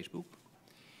 Facebook.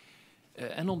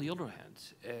 And on the other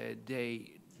hand,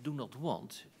 they do not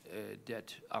want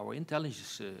that our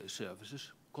intelligence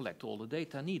services collect all the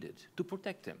data needed to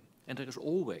protect them. And there is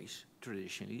always,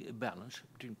 traditionally, a balance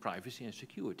between privacy and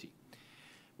security.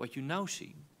 What you now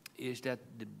see is that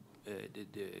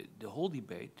the whole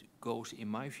debate goes, in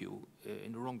my view,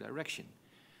 in the wrong direction.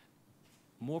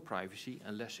 More privacy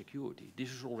and less security.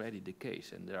 This is already the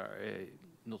case, and there are,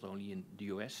 not only in the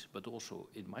US, but also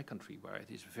in my country, where it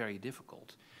is very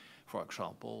difficult, for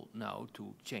example, now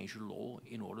to change the law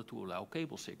in order to allow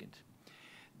cable SIGINT.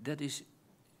 That is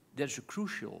a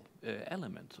crucial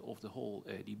element of the whole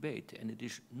debate, and it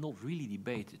is not really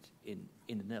debated in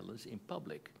the Netherlands in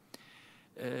public.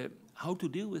 How to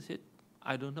deal with it,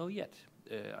 I don't know yet.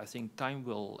 I think time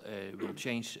will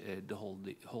change the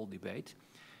whole debate.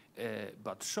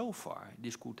 But so far,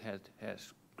 this could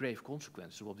has grave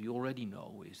consequences. What we already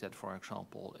know is that, for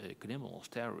example, criminals,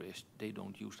 terrorists, they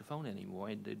don't use the phone anymore,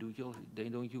 and they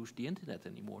don't use the internet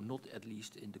anymore. Not at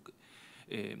least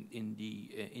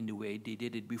in the way they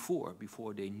did it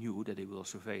before they knew that they were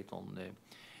surveyed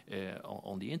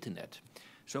on the internet.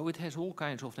 So it has all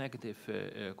kinds of negative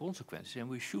consequences, and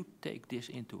we should take this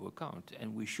into account,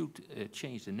 and we should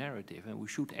change the narrative, and we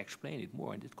should explain it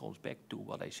more. And it comes back to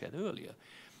what I said earlier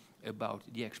about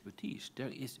the expertise. There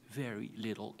is very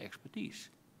little expertise.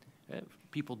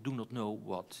 People do not know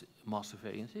what mass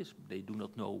surveillance is. They do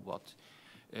not know what,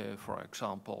 for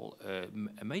example,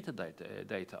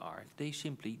 metadata are. They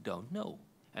simply don't know,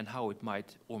 and how it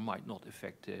might or might not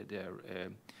affect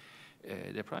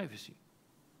their privacy.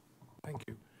 Thank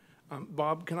you.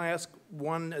 Bob, can I ask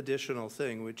one additional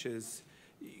thing, which is,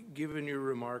 given your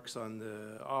remarks on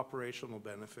the operational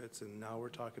benefits, and now we're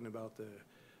talking about the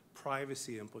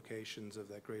privacy implications of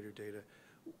that greater data,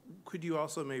 could you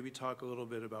also maybe talk a little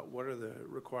bit about what are the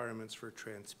requirements for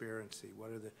transparency?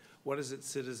 What is it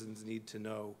citizens need to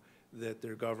know that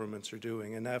their governments are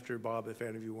doing? And after Bob, if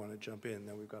any of you want to jump in,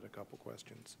 then we've got a couple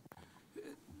questions.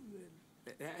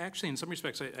 Actually, in some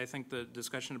respects, I think the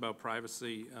discussion about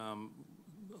privacy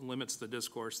limits the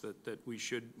discourse that we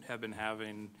should have been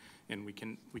having, and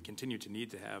we continue to need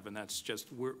to have, and that's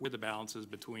just where the balances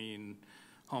between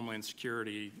Homeland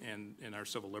Security and our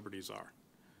civil liberties are.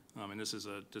 And this is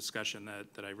a discussion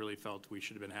that I really felt we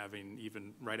should have been having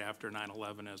even right after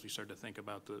 9/11 as we started to think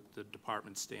about the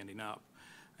department standing up.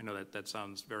 I know that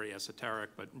sounds very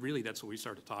esoteric, but really that's what we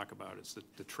start to talk about. It's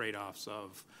the trade-offs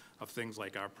of things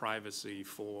like our privacy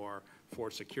for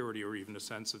security, or even a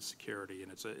sense of security,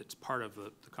 and it's part of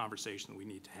the conversation that we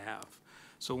need to have.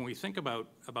 So when we think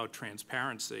about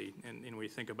transparency and we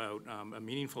think about a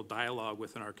meaningful dialogue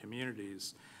within our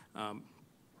communities,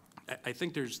 I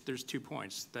think there's 2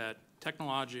 points. That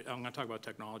technology, I'm going to talk about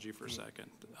technology for a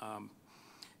second.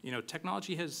 You know,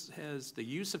 technology the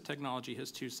use of technology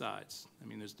has 2 sides. I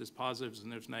mean, there's positives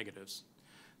and there's negatives.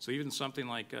 So even something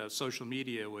like social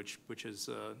media, which has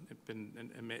been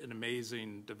an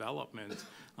amazing development,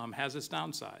 has its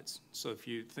downsides. So if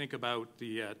you think about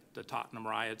the Tottenham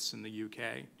riots in the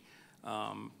UK,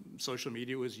 social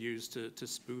media was used to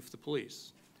spoof the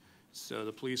police. So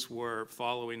the police were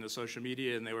following the social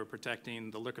media, and they were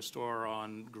protecting the liquor store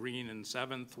on Green and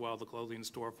 7th, while the clothing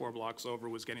store 4 blocks over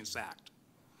was getting sacked.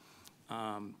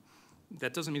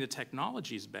 That doesn't mean the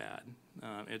technology is bad.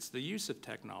 It's the use of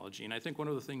technology. And I think one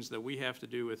of the things that we have to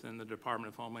do within the Department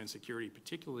of Homeland Security,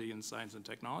 particularly in Science and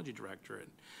Technology Directorate,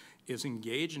 is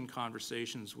engage in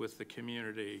conversations with the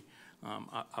community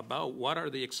about what are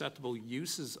the acceptable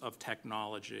uses of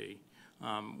technology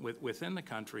within the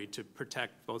country to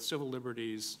protect both civil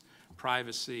liberties,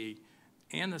 privacy,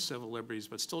 and the civil liberties,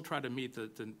 but still try to meet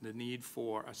the need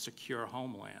for a secure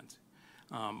homeland.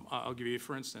 I'll give you,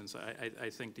 for instance, I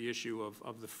think the issue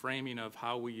of the framing of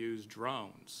how we use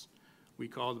drones. We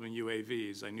called them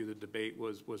UAVs. I knew the debate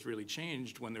was really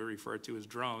changed when they were referred to as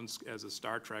drones. As a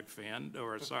Star Trek fan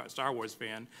or a Star Wars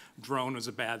fan, drone was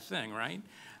a bad thing, right?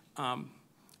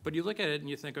 But you look at it and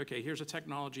you think, okay, here's a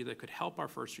technology that could help our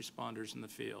first responders in the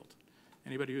field.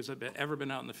 Anybody who's ever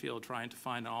been out in the field trying to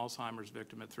find an Alzheimer's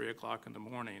victim at 3 o'clock in the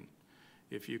morning,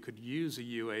 if you could use a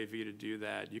UAV to do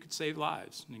that, you could save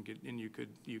lives, and you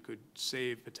could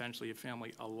save potentially a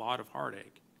family a lot of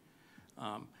heartache.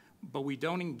 But we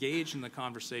don't engage in the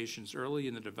conversations early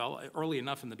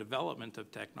enough in the development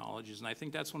of technologies, and I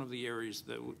think that's one of the areas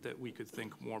that we could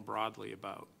think more broadly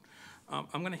about.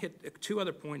 I'm going to hit 2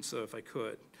 other points, though, if I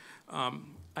could. I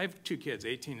have 2 kids,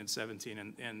 18 and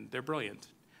 17, and they're brilliant.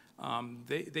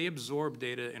 They absorb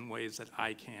data in ways that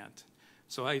I can't.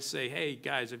 So I say, hey,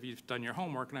 guys, have you done your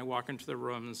homework? And I walk into the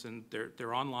rooms, and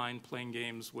they're online playing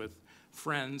games with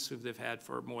friends who they've had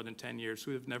for more than 10 years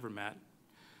who they've never met.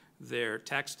 They're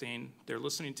texting, they're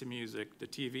listening to music, the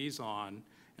TV's on,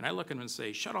 and I look at them and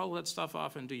say, shut all that stuff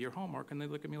off and do your homework, and they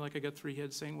look at me like I got 3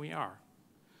 heads saying we are.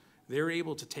 They're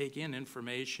able to take in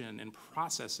information and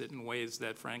process it in ways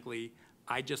that, frankly,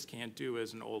 I just can't do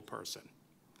as an old person.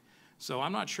 So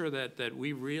I'm not sure that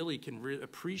we really can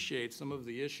appreciate some of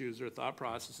the issues or thought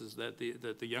processes that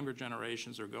the younger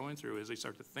generations are going through as they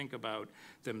start to think about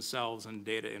themselves and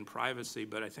data and privacy,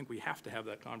 but I think we have to have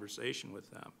that conversation with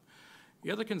them. The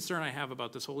other concern I have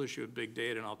about this whole issue of big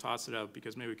data, and I'll toss it out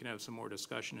because maybe we can have some more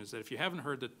discussion, is that if you haven't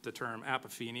heard the term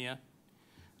apophenia,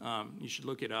 you should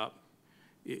look it up.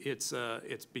 It's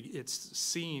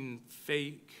seeing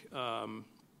fake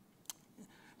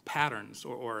patterns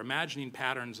or imagining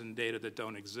patterns in data that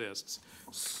don't exist.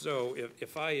 So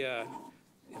if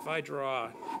I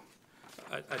draw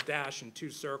a dash and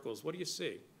 2 circles, what do you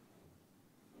see?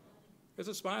 It's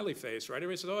a smiley face, right?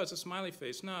 Everybody says, oh, it's a smiley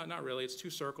face. No, not really. It's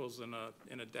 2 circles in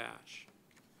a dash.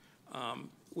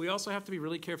 We also have to be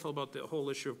really careful about the whole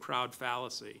issue of crowd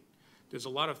fallacy. There's a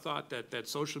lot of thought that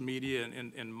social media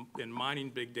and mining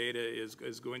big data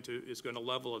is going to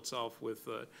level itself with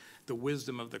the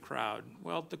wisdom of the crowd.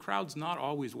 Well, the crowd's not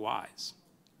always wise.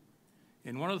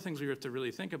 And one of the things we have to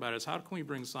really think about is how can we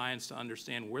bring science to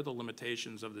understand where the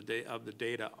limitations of the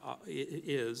data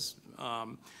is,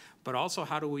 but also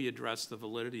how do we address the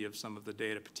validity of some of the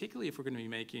data, particularly if we're going to be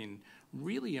making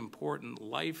really important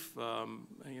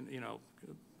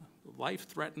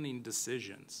life-threatening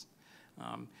decisions.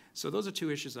 So those are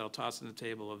two issues that I'll toss on the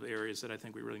table of areas that I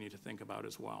think we really need to think about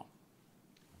as well.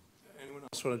 Anyone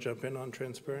else want to jump in on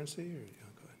transparency? Or, yeah,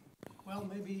 go ahead. Well,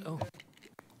 maybe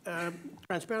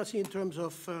transparency in terms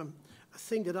of a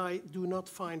thing that I do not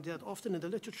find that often in the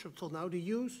literature till now, the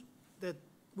use that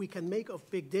we can make of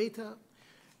big data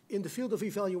in the field of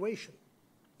evaluation.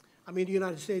 I mean, the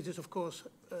United States is, of course,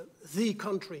 the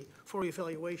country for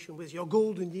evaluation with your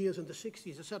golden years in the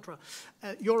 60s, etc.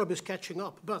 Europe is catching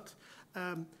up, but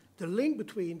the link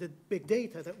between the big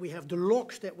data that we have, the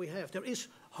logs that we have, there is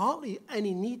hardly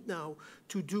any need now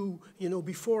to do,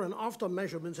 before and after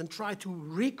measurements and try to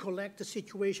recollect the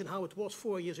situation how it was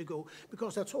 4 years ago,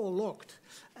 because that's all logged.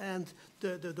 And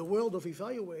the world of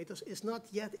evaluators is not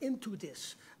yet into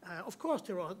this. Of course,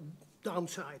 there are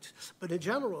downsides, but in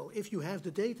general, if you have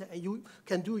the data and you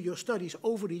can do your studies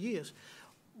over the years,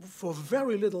 for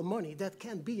very little money, that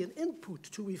can be an input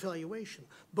to evaluation,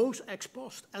 both ex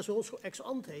post as also ex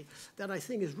ante, that I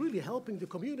think is really helping the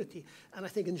community. And I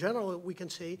think in general we can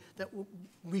say that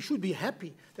we should be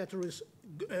happy that there is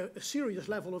a serious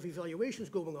level of evaluations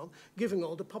going on, given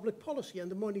all the public policy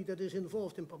and the money that is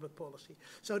involved in public policy.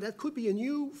 So that could be a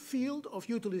new field of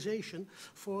utilization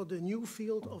for the new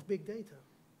field of big data.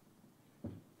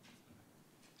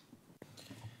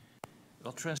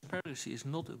 Well, transparency is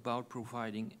not about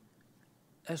providing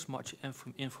as much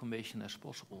information as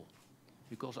possible,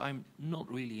 because I'm not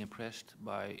really impressed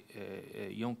by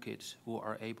young kids who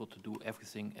are able to do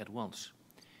everything at once.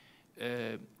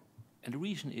 And the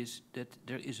reason is that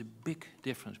there is a big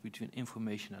difference between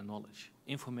information and knowledge.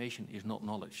 Information is not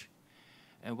knowledge.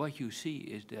 And what you see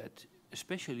is that,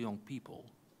 especially young people,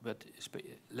 but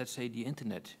let's say the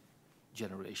internet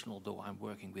generation, although I'm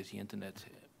working with the internet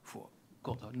for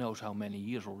God knows how many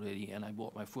years already, and I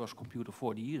bought my first computer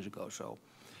 40 years ago, so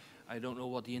I don't know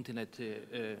what the internet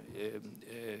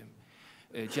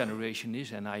generation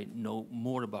is, and I know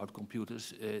more about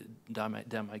computers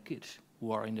than my kids,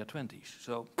 who are in their 20s,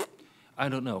 so I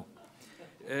don't know.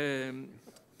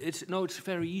 It's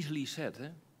very easily said,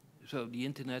 eh? So the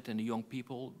internet and the young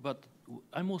people, but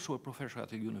I'm also a professor at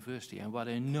the university, and what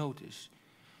I notice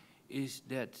is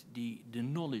that the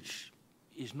knowledge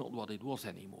is not what it was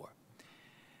anymore.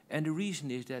 And the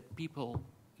reason is that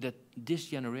this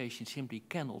generation simply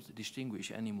cannot distinguish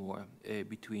anymore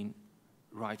between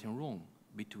right and wrong,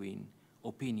 between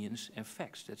opinions and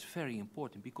facts. That's very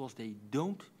important, because they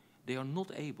are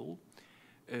not able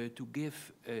to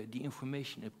give the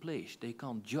information a place. They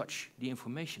can't judge the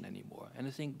information anymore. And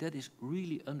I think that is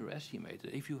really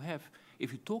underestimated. If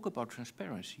you talk about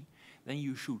transparency, then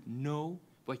you should know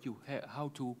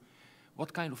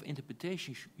what kind of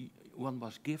interpretation one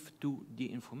must give to the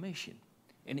information.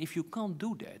 And if you can't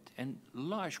do that, and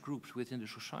large groups within the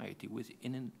society,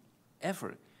 within an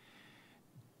ever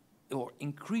or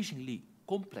increasingly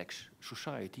complex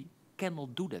society,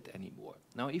 cannot do that anymore.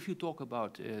 Now, if you talk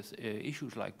about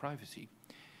issues like privacy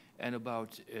and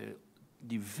about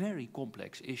the very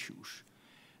complex issues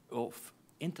of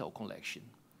intel collection,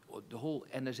 or the whole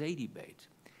NSA debate,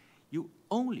 you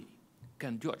only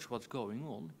can judge what's going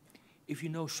on if you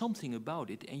know something about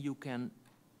it and you can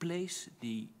place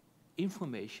the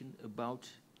information about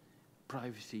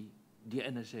privacy, the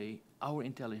NSA, our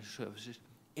intelligence services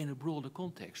in a broader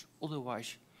context.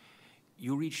 Otherwise,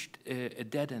 you reached a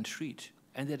dead-end street,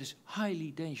 and that is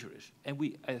highly dangerous.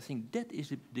 And I think that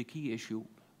is the key issue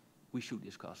we should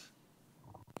discuss.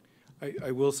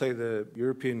 I will say the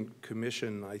European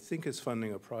Commission, I think, is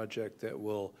funding a project that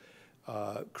will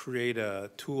create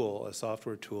a tool, a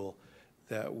software tool,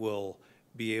 that will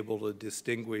be able to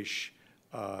distinguish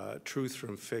truth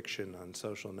from fiction on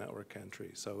social network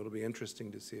entries. So it'll be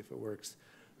interesting to see if it works.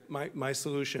 My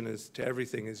solution to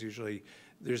everything is usually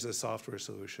there's a software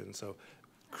solution. So,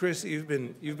 Chris, you've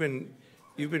been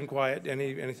quiet.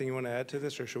 Anything you want to add to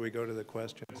this, or should we go to the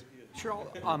questions? Sure.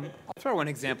 I'll throw one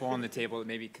example on the table that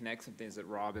maybe connects some things that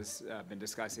Rob has been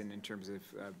discussing in terms of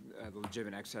the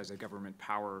legitimate exercise of government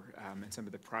power and some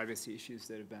of the privacy issues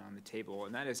that have been on the table.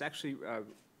 And that is actually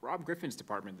Rob Griffin's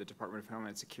department, the Department of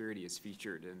Homeland Security, is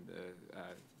featured in the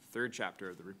third chapter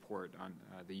of the report on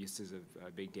the uses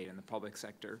of big data in the public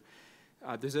sector.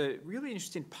 there's a really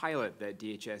interesting pilot that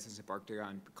DHS has embarked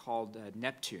on called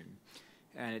Neptune.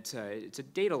 And it's a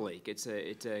data lake. It's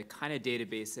a kind of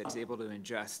database that's able to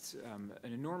ingest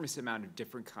an enormous amount of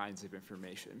different kinds of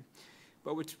information.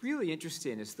 But what's really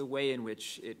interesting is the way in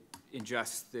which it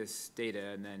ingests this data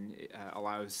and then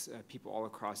allows people all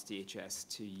across DHS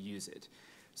to use it.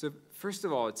 So first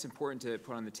of all, it's important to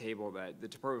put on the table that the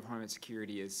Department of Homeland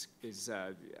Security is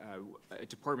a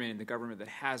department in the government that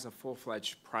has a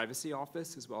full-fledged privacy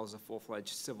office as well as a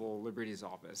full-fledged civil liberties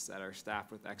office that are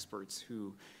staffed with experts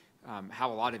who have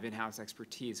a lot of in-house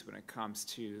expertise when it comes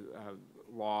to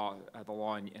the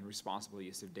law and responsible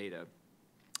use of data.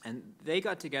 And they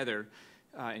got together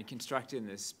and constructed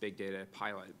this big data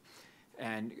pilot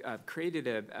and created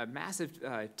a massive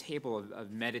table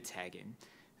of meta-tagging.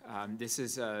 This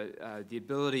is the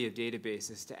ability of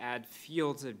databases to add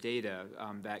fields of data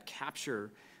that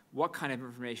capture what kind of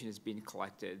information is being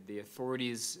collected, the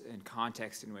authorities and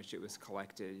context in which it was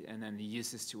collected, and then the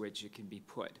uses to which it can be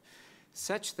put,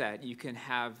 such that you can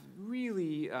have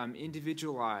really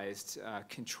individualized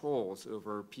controls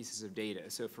over pieces of data.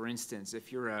 So for instance,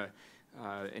 if you're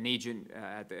an agent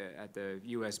at the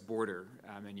US border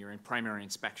and you're in primary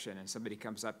inspection and somebody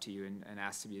comes up to you and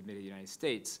asks to be admitted to the United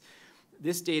States,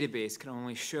 this database can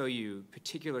only show you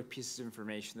particular pieces of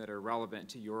information that are relevant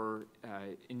to your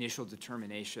initial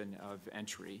determination of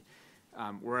entry.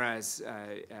 Whereas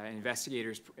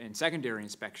investigators in secondary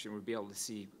inspection would be able to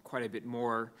see quite a bit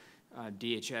more.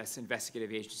 DHS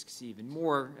investigative agents could see even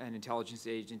more, and intelligence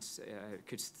agents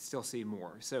could still see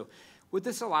more. So what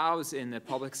this allows in the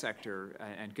public sector,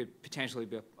 and could potentially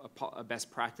be a best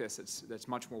practice that's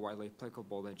much more widely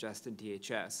applicable than just in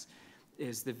DHS,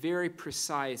 is the very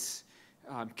precise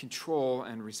control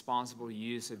and responsible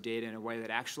use of data in a way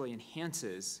that actually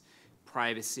enhances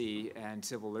privacy and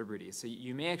civil liberties. So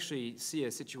you may actually see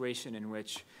a situation in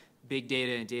which big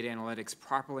data and data analytics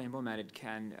properly implemented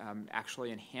can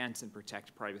actually enhance and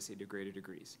protect privacy to greater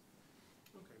degrees.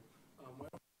 Okay.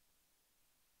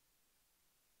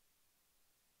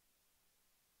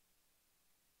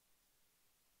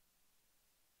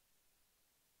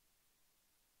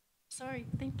 Sorry,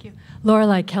 thank you.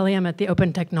 Lorelei Kelly, I'm at the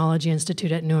Open Technology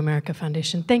Institute at New America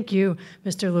Foundation. Thank you,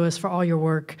 Mr. Lewis, for all your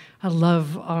work. I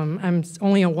love, I'm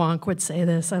only a wonk would say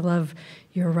this, I love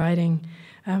your writing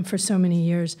for so many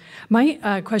years.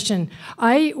 My question,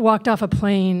 I walked off a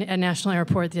plane at National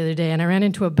Airport the other day and I ran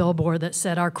into a billboard that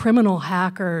said, "Are criminal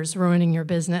hackers ruining your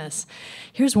business?"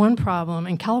 Here's one problem.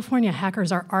 In California,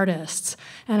 hackers are artists,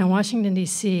 and in Washington,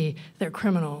 D.C., they're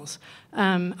criminals.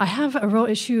 I have a real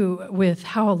issue with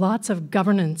how lots of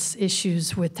governance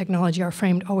issues with technology are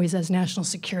framed always as national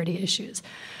security issues.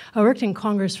 I worked in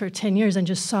Congress for 10 years and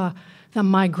just saw the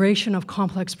migration of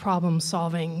complex problem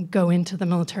solving go into the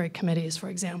military committees, for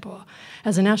example.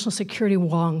 As a national security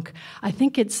wonk, I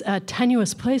think it's a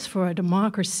tenuous place for a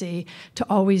democracy to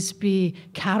always be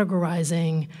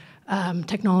categorizing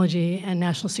technology and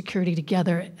national security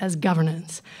together as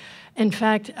governance. In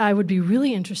fact, I would be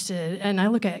really interested, and I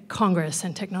look at Congress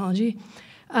and technology,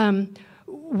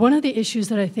 one of the issues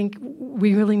that I think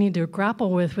we really need to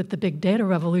grapple with the big data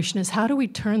revolution is how do we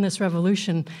turn this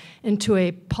revolution into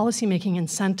a policymaking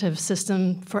incentive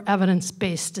system for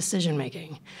evidence-based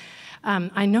decision-making?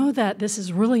 I know that this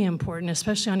is really important,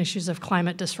 especially on issues of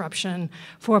climate disruption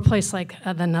for a place like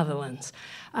the Netherlands.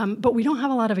 But we don't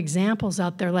have a lot of examples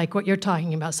out there like what you're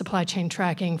talking about, supply chain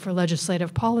tracking for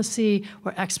legislative policy,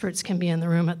 where experts can be in the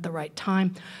room at the right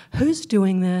time. Who's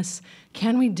doing this?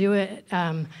 Can we do it?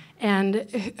 And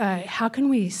how can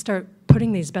we start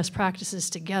putting these best practices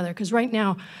together? Because right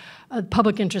now,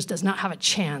 public interest does not have a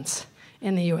chance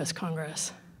in the US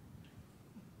Congress.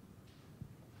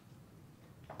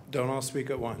 Don't all speak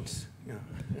at once. Yeah.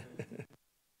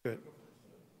 Good.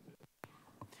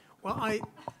 Well,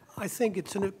 I think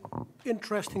it's an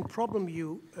interesting problem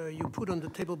you put on the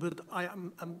table, but I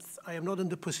am not in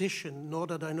the position, nor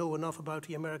that I know enough about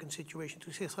the American situation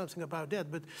to say something about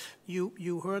that. But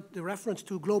you heard the reference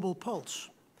to Global Pulse,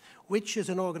 which is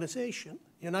an organization,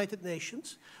 United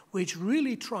Nations, which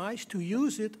really tries to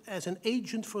use it as an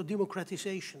agent for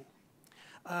democratization.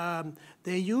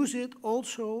 They use it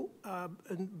also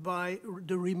by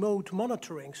the remote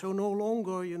monitoring. So no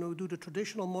longer, do the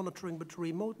traditional monitoring, but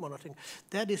remote monitoring.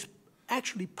 That is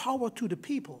actually power to the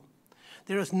people.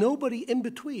 There is nobody in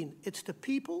between. It's the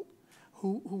people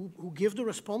who give the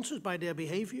responses by their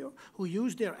behavior, who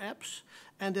use their apps,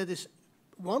 and that is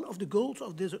one of the goals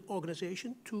of this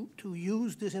organization to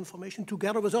use this information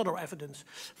together with other evidence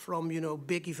from,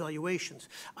 big evaluations.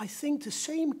 I think the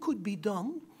same could be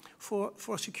done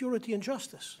for security and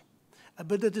justice.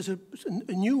 But it is a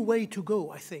new way to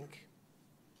go, I think.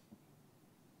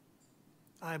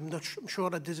 I'm not sure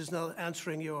that this is not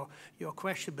answering your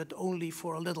question, but only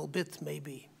for a little bit,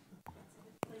 maybe.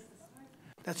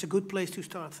 That's a good place to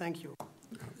start. Thank you.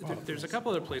 There's a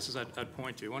couple other places I'd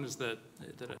point to. One is that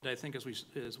I think as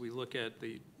we look at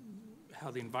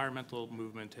how the environmental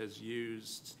movement has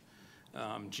used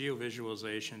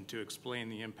geovisualization to explain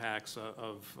the impacts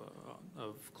of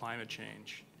climate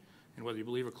change. And whether you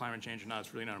believe in climate change or not,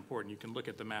 it's really not important. You can look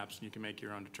at the maps and you can make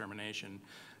your own determination.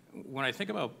 When I think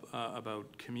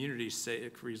about community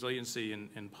resiliency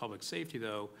and public safety,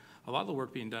 though, a lot of the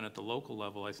work being done at the local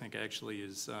level, I think, actually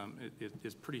is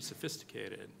pretty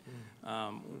sophisticated.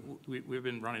 We've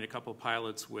been running a couple of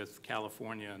pilots with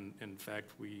California, and in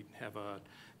fact, we have a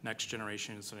next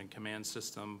generation incident command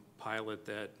system pilot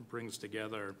that brings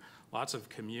together lots of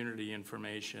community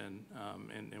information,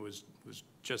 and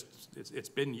it's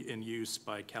been in use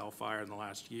by CAL FIRE in the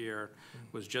last year.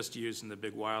 Was just used in the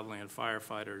big wildland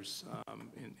firefighters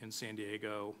in San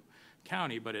Diego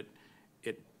County, but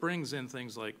it brings in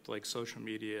things like social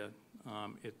media.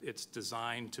 It's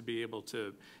designed to be able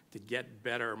to get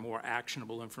better, more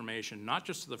actionable information, not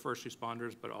just to the first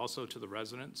responders, but also to the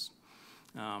residents.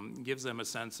 Gives them a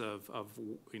sense of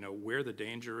where the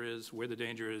danger is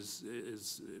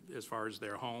as far as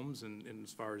their homes and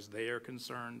as far as they are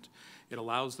concerned. It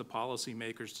allows the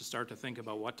policymakers to start to think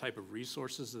about what type of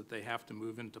resources that they have to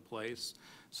move into place.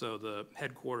 So the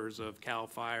headquarters of CAL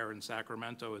FIRE in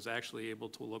Sacramento is actually able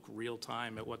to look real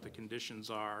time at what the conditions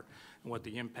are and what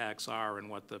the impacts are and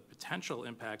what the potential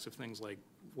impacts of things like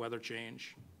weather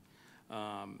change,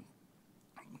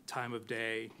 time of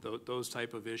day, those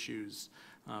type of issues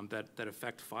that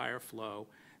affect fire flow.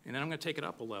 And then I'm going to take it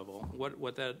up a level.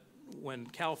 When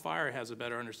CAL FIRE has a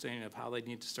better understanding of how they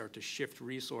need to start to shift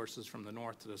resources from the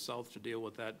north to the south to deal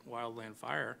with that wildland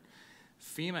fire,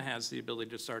 FEMA has the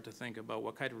ability to start to think about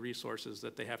what kind of resources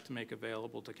that they have to make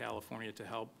available to California to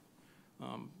help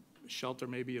shelter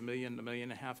maybe 1 million to 1.5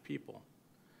 million people.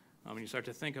 When you start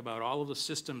to think about all of the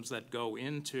systems that go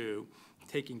into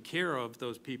taking care of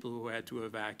those people who had to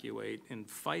evacuate and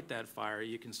fight that fire,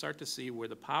 you can start to see where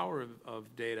the power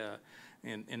of data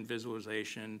and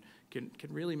visualization can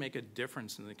really make a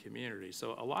difference in the community.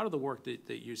 So a lot of the work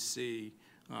that you see,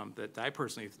 that I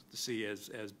personally see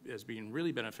as being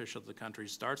really beneficial to the country,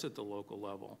 starts at the local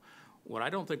level. What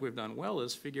I don't think we've done well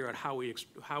is figure out how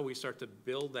we start to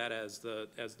build that as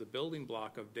the building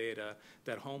block of data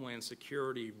that Homeland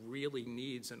Security really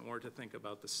needs in order to think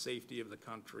about the safety of the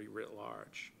country writ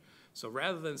large. So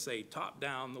rather than say top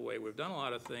down the way we've done a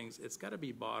lot of things, it's got to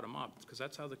be bottom up because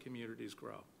that's how the communities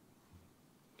grow.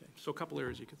 Okay, so a couple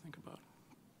areas you could think about.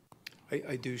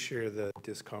 I do share the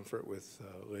discomfort with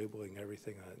labeling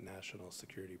everything a national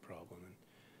security problem. And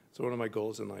so one of my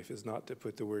goals in life is not to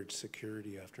put the word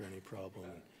security after any problem.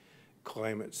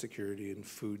 Climate security and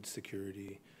food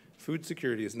security. Food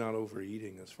security is not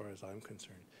overeating as far as I'm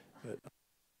concerned. But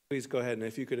please go ahead, and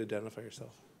if you could identify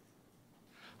yourself.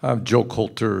 I'm Joe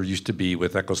Coulter, used to be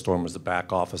with EchoStorm as the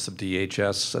back office of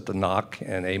DHS at the NOC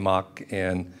and AMOC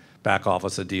and back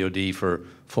office of DOD for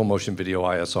full motion video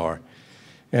ISR.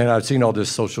 And I've seen all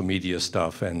this social media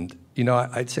stuff, and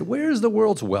I'd say, where's the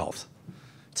world's wealth?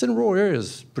 It's in rural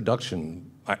areas, production,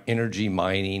 energy,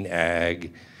 mining,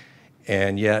 ag,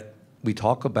 and yet we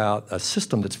talk about a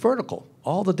system that's vertical.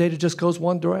 All the data just goes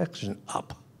one direction,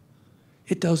 up.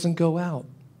 It doesn't go out.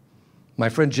 My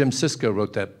friend Jim Sisko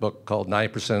wrote that book called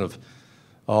 90% of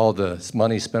all the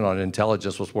money spent on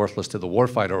intelligence was worthless to the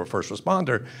warfighter or first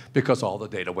responder because all the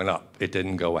data went up. It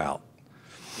didn't go out.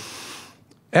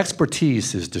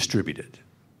 Expertise is distributed.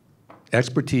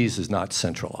 Expertise is not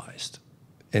centralized.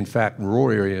 In fact, in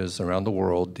rural areas around the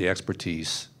world, the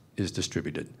expertise is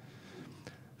distributed.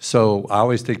 So I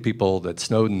always think people that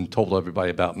Snowden told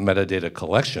everybody about metadata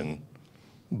collection,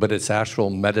 but it's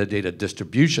actual metadata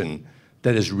distribution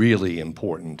that is really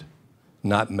important,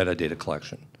 not metadata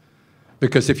collection.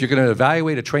 Because if you're going to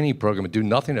evaluate a training program and do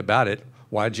nothing about it,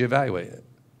 why did you evaluate it?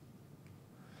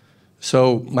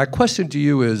 So my question to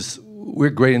you is, we're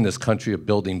great in this country of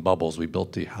building bubbles. We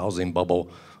built the housing bubble,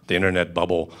 the internet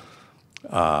bubble,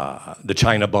 the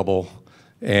China bubble,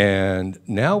 and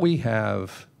now we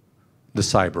have the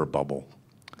cyber bubble.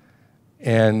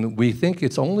 And we think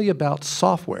it's only about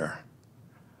software.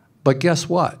 But guess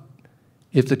what?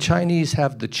 If the Chinese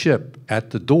have the chip at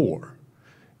the door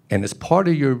and it's part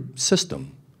of your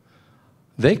system,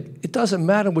 it doesn't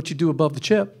matter what you do above the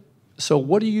chip. So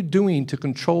what are you doing to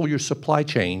control your supply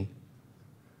chain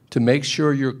to make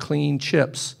sure you're clean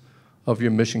chips of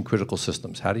your mission critical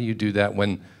systems? How do you do that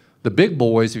when the big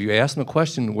boys, if you ask them a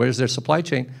question, where's their supply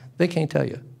chain, they can't tell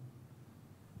you.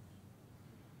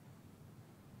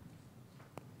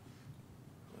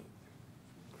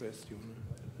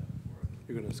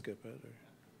 You're going to skip it?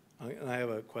 Or? And I have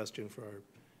a question for our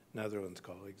Netherlands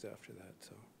colleagues after that,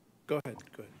 so go ahead.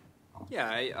 Yeah,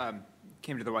 I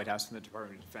came to the White House from the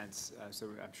Department of Defense, so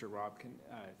I'm sure Rob can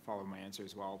follow my answer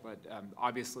as well. But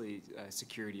obviously,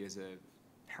 security is a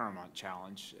paramount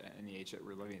challenge in the age that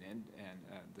we're living in, and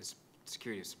the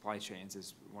security of supply chains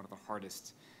is one of the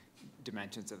hardest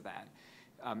dimensions of that.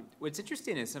 What's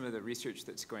interesting is some of the research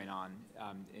that's going on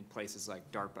in places like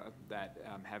DARPA that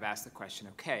have asked the question,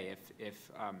 okay, if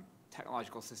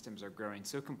technological systems are growing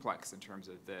so complex in terms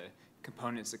of the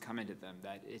components that come into them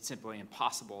that it's simply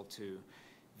impossible to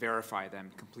verify them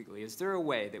completely, is there a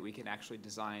way that we can actually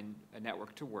design a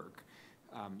network to work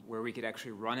where we could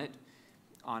actually run it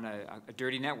on a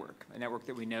dirty network, a network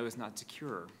that we know is not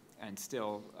secure, and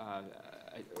still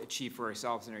achieve for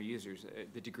ourselves and our users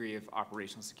the degree of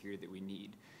operational security that we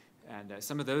need? And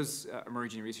some of those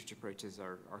emerging research approaches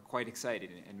are quite exciting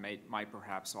and might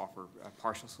perhaps offer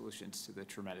partial solutions to the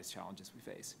tremendous challenges we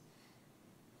face.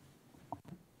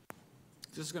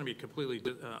 This is going to be a completely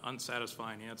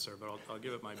unsatisfying answer, but I'll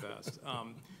give it my best. I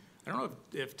don't know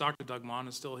if Dr. Doug Mon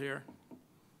is still here.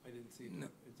 I didn't see No.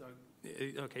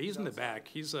 it. Okay, he's in the back.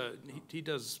 He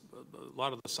does a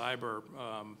lot of the cyber,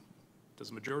 does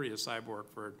the majority of cyber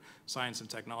work for science and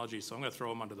technology, so I'm going to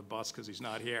throw him under the bus because he's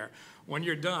not here. When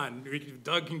you're done,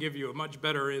 Doug can give you a much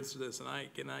better answer to this than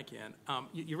I can.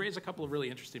 You raise a couple of really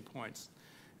interesting points,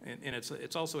 and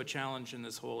it's also a challenge in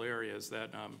this whole area is that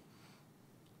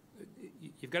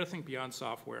you've got to think beyond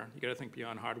software, you've got to think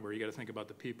beyond hardware, you've got to think about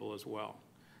the people as well.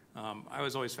 I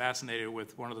was always fascinated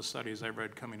with one of the studies I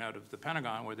read coming out of the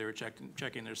Pentagon where they were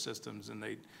checking their systems and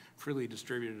they freely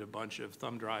distributed a bunch of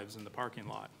thumb drives in the parking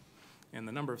lot. And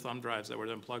the number of thumb drives that were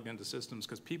then plugged into systems,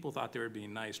 because people thought they were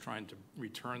being nice trying to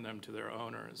return them to their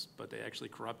owners, but they actually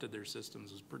corrupted their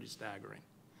systems, was pretty staggering.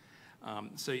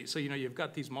 So you know, you've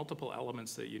got these multiple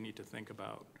elements that you need to think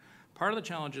about. Part of the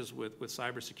challenges with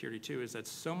cybersecurity too is that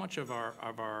so much of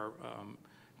our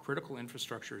critical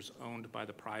infrastructure is owned by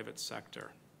the private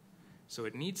sector. So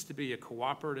it needs to be a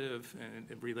cooperative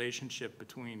relationship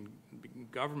between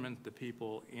government, the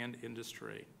people, and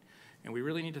industry. And we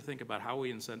really need to think about how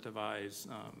we incentivize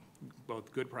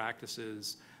both good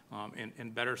practices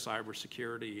and better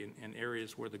cybersecurity in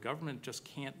areas where the government just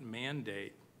can't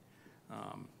mandate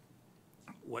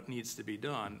what needs to be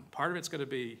done. Part of it's going to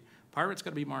be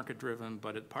market-driven,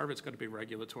 but part of it's going to be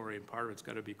regulatory, and part of it's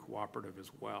going to be cooperative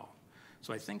as well.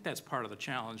 So I think that's part of the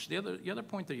challenge. The other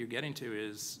point that you're getting to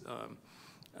is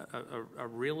a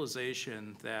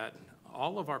realization that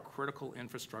all of our critical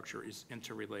infrastructure is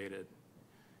interrelated.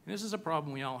 And this is a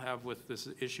problem we all have with this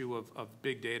issue of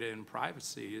big data and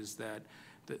privacy, is that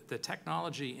the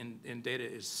technology in data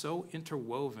is so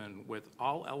interwoven with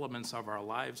all elements of our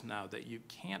lives now that you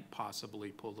can't possibly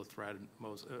pull the thread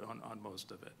on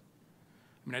most of it.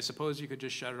 I mean, I suppose you could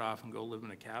just shut it off and go live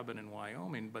in a cabin in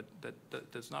Wyoming, but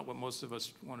that's not what most of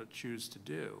us want to choose to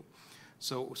do.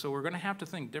 So we're going to have to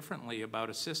think differently about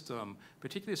a system,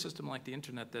 particularly a system like the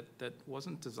internet that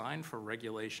wasn't designed for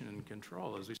regulation and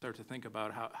control as we start to think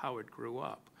about how it grew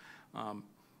up.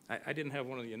 I didn't have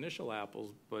one of the initial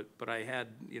Apples, but I had,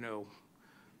 you know,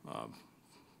 well,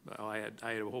 I had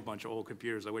a whole bunch of old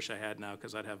computers I wish I had now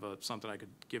because I'd have something I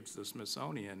could give to the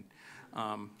Smithsonian.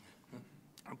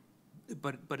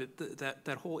 But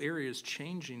that whole area is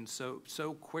changing so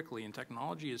quickly, and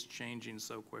technology is changing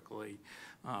so quickly.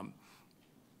 I'm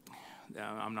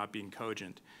not being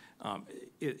cogent.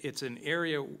 It's an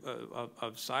area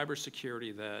of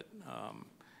cybersecurity that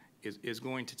is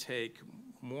going to take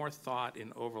more thought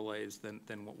and overlays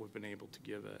than what we've been able to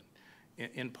give it.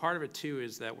 And part of it, too,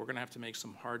 is that we're going to have to make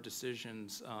some hard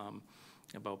decisions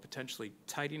about potentially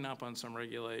tightening up on some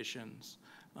regulations.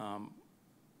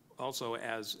 Also,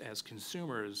 as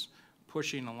consumers,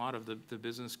 pushing a lot of the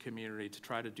business community to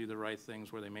try to do the right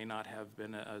things where they may not have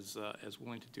been as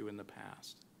willing to do in the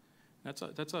past.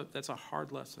 That's a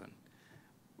hard lesson.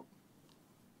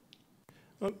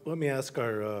 Let me ask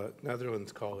our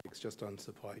Netherlands colleagues just on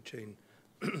supply chain.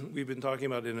 We've been talking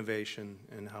about innovation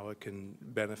and how it can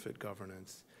benefit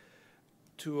governance.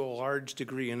 To a large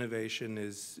degree, innovation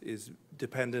is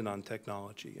dependent on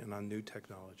technology and on new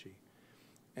technology.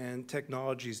 And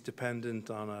technology is dependent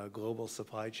on a global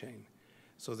supply chain.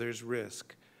 So there's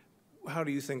risk. How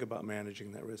do you think about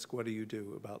managing that risk? What do you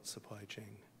do about supply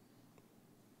chain?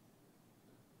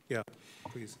 Yeah,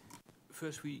 please.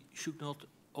 First, we should not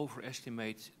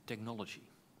overestimate technology.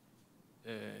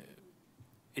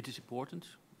 It is important,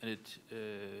 and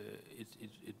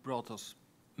it brought us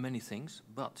many things,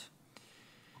 but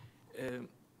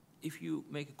if you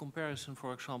make a comparison,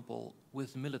 for example,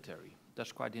 with the military,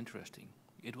 that's quite interesting.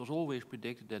 It was always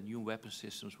predicted that new weapon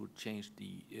systems would change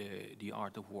the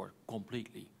art of war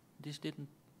completely. This didn't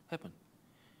happen.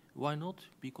 Why not?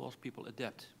 Because people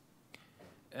adapt.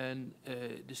 And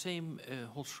the same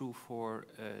holds true for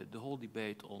the whole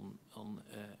debate on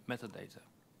metadata,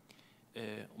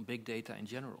 on big data in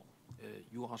general.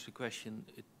 You ask a question,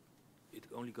 it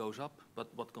only goes up, but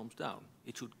what comes down?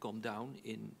 It should come down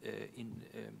in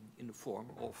the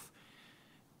form of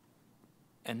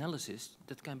analysis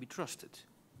that can be trusted.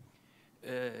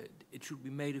 It should be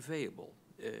made available.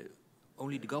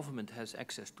 Only the government has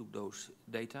access to those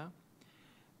data.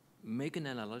 Make an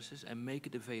analysis and make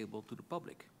it available to the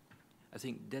public. I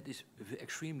think that is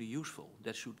extremely useful.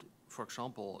 That should, for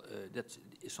example, that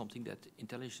is something that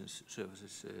intelligence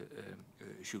services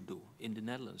should do. In the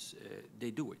Netherlands,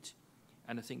 they do it.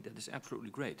 And I think that is absolutely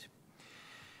great.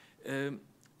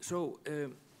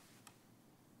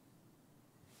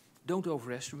 Don't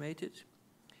overestimate it.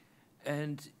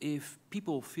 And if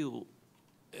people feel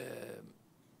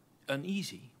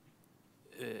uneasy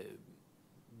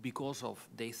because of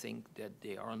they think that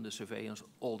they are under surveillance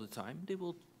all the time, they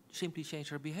will simply change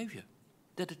their behavior.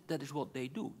 That is what they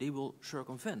do. They will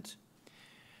circumvent.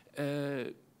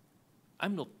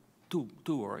 I'm not too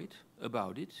worried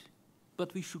about it,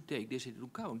 but we should take this into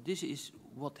account. This is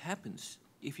what happens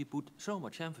if you put so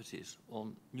much emphasis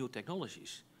on new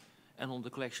technologies and on the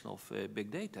collection of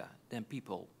big data. Then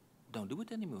people don't do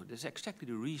it anymore. That's exactly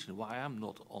the reason why I'm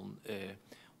not on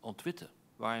Twitter,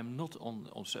 why I'm not on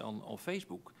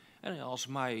Facebook. And I ask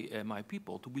my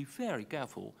people to be very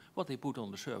careful what they put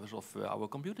on the service of our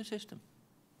computer system.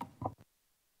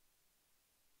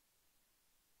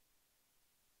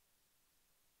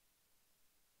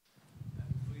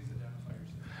 Please identify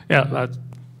yourself. Yeah,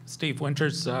 Steve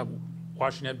Winters,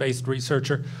 Washington-based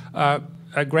researcher.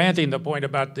 Granting the point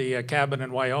about the cabin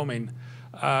in Wyoming,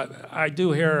 I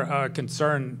do hear a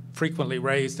concern frequently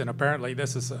raised, and apparently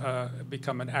this has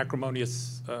become an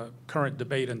acrimonious current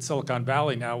debate in Silicon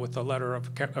Valley now with the letter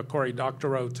of Cory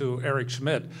Doctorow to Eric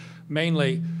Schmidt.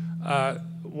 Mainly,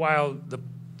 while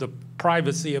the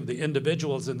privacy of the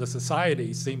individuals in the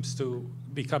society seems to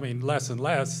becoming less and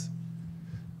less,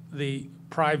 the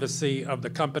privacy of the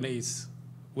companies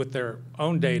with their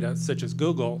own data, such as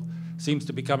Google, seems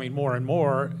to be becoming more and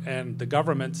more, and the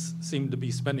governments seem to be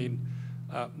spending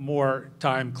more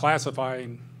time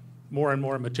classifying more and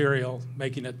more material,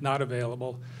 making it not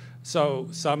available. So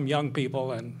some young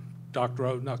people, and Dr.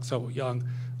 O, not so young,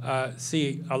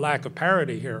 see a lack of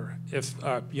parity here. If,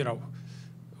 you know,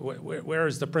 where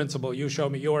is the principle, you show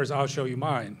me yours, I'll show you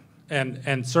mine?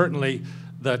 And certainly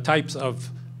the types of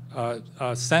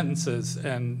sentences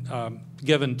and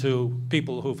given to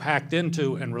people who've hacked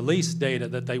into and released data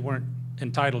that they weren't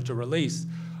entitled to release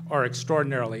are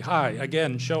extraordinarily high,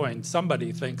 again, showing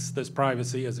somebody thinks this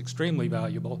privacy is extremely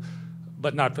valuable,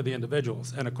 but not for the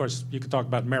individuals. And of course, you could talk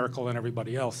about Merkel and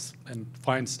everybody else and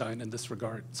Feinstein in this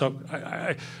regard. So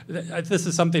this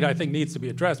is something I think needs to be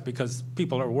addressed because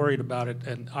people are worried about it,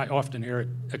 and I often hear it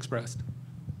expressed.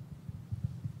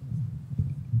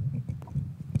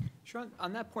 Sure.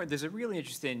 On that point, there's a really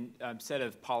interesting set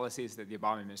of policies that the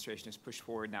Obama administration has pushed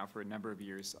forward now for a number of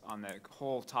years on the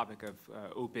whole topic of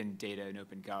open data and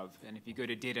open gov. And if you go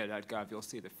to data.gov, you'll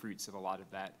see the fruits of a lot of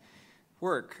that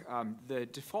work. The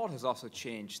default has also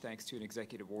changed thanks to an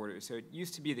executive order. So it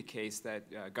used to be the case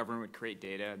that government would create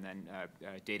data and then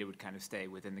data would kind of stay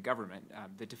within the government.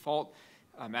 The default,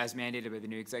 as mandated by the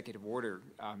new executive order,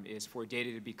 is for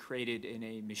data to be created in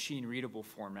a machine-readable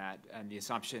format, and the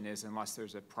assumption is unless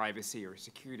there's a privacy or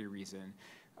security reason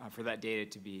for that data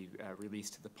to be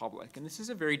released to the public. And this is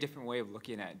a very different way of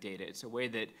looking at data. It's a way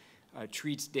that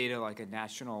treats data like a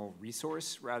national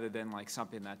resource rather than like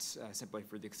something that's simply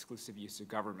for the exclusive use of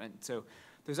government. So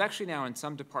there's actually now in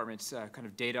some departments kind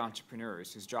of data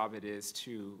entrepreneurs whose job it is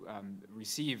to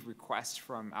receive requests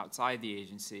from outside the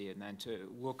agency and then to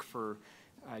look for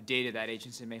data that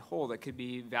agency may hold that could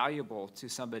be valuable to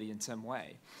somebody in some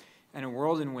way. And a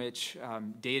world in which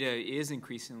data is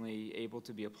increasingly able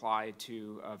to be applied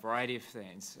to a variety of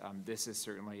things, this is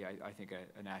certainly, I think,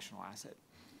 a national asset.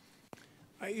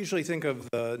 I usually think of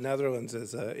the Netherlands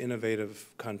as an innovative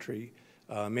country.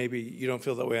 Maybe you don't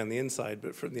feel that way on the inside,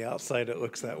 but from the outside it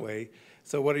looks that way.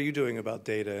 So what are you doing about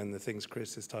data and the things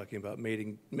Chris is talking about?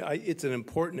 It's an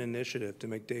important initiative to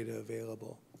make data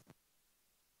available.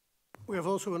 We have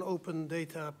also an open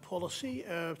data policy.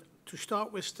 To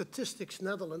start with, Statistics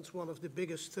Netherlands, one of the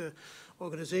biggest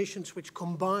organizations which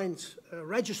combines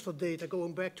registered data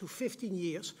going back to 15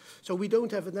 years. So we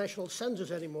don't have a national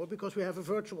census anymore because we have a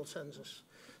virtual census.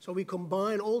 So we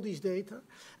combine all these data,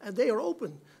 and they are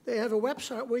open. They have a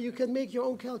website where you can make your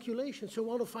own calculations. So you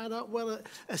want to find out whether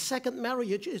a second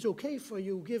marriage is okay for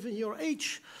you, given your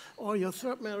age, or your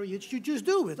third marriage, you just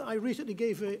do it. I recently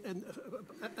gave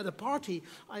at a party,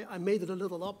 I made it a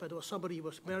little up, and somebody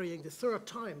was marrying the third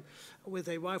time with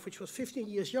a wife which was 15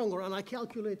 years younger, and I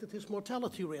calculated his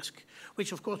mortality risk,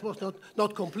 which of course was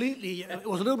not completely, it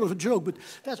was a little bit of a joke, but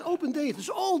that's open data, it's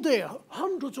all there,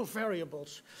 hundreds of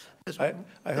variables. I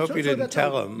hope you didn't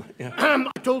tell him. Yeah.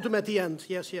 I told him at the end,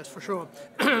 yes, for sure.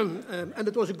 And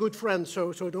it was a good friend,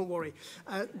 so don't worry.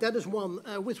 That is one.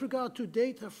 With regard to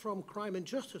data from crime and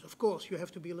justice, of course, you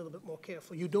have to be a little bit more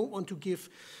careful. You don't want to give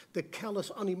the callous,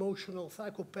 unemotional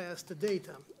psychopaths the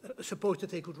data. Suppose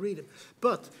that they could read it.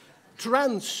 But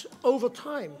trends over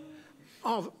time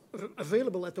are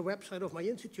available at the website of my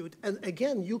institute. And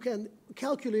again, you can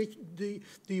calculate the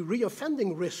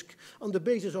reoffending risk on the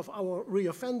basis of our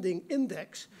reoffending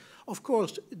index. Of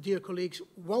course, dear colleagues,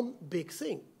 one big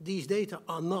thing, these data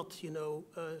are not,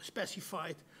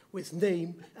 specified with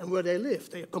name and where they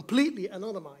live. They are completely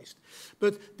anonymized.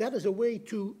 But that is a way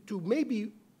to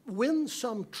maybe win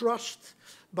some trust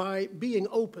by being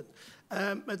open.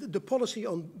 The policy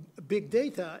on big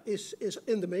data is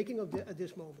in the making at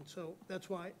this moment. So that's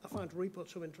why I find the report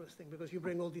so interesting, because you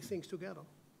bring all these things together.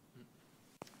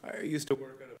 I used to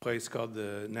work at a place called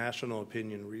the National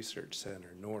Opinion Research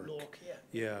Center, NORC. NORC, yeah.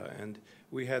 Yeah, and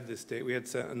we had this data, we had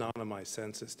anonymized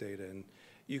census data, and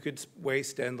you could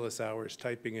waste endless hours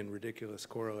typing in ridiculous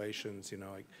correlations,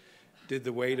 like did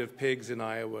the weight of pigs in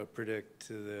Iowa predict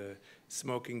the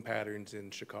smoking patterns in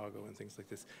Chicago and things like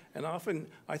this. And often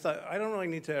I thought, I don't really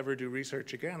need to ever do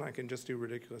research again. I can just do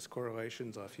ridiculous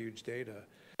correlations off huge data.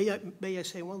 May I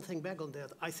say one thing back on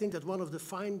that? I think that one of the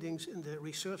findings in the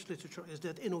research literature is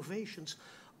that innovations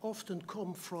often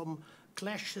come from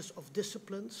clashes of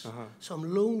disciplines,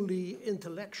 some lonely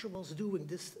intellectuals doing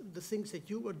the things that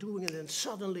you are doing, and then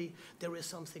suddenly there is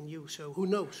something new. So who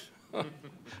knows?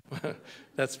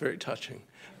 That's very touching.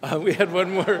 We had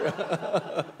one more.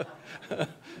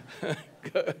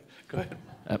 Go ahead.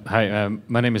 Hi,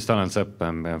 my name is Talan Sepp.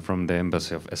 I'm from the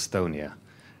Embassy of Estonia.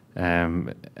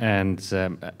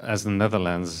 As the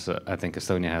Netherlands, I think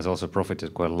Estonia has also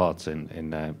profited quite a lot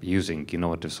in using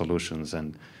innovative solutions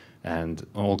and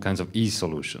all kinds of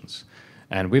e-solutions.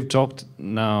 And we've talked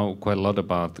now quite a lot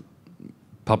about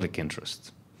public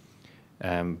interest.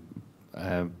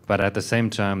 But at the same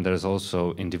time, there's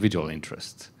also individual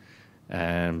interest.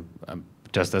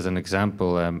 Just as an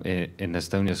example, in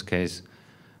Estonia's case,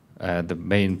 the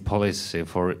main policy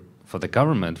for the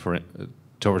government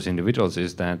towards individuals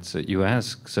is that you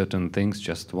ask certain things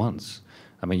just once.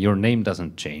 I mean, your name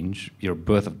doesn't change, your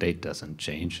birth date doesn't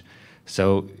change.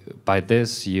 So by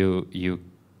this, you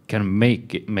can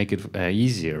make it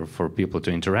easier for people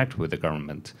to interact with the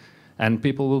government, and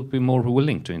people will be more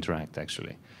willing to interact,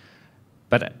 actually.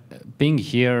 But being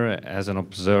here as an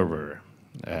observer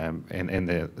in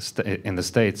the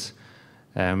States,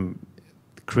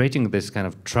 creating this kind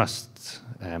of trust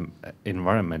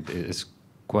environment is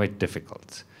quite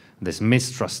difficult. This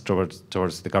mistrust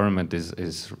towards the government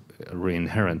is really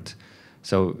inherent.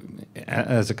 So,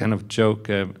 as a kind of joke,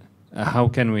 how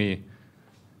can the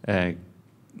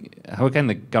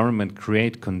government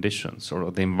create conditions or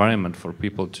the environment for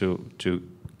people to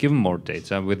give more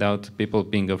data without people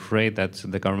being afraid that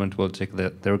the government will take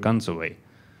their guns away?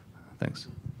 Thanks.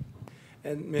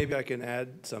 And maybe I can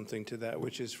add something to that,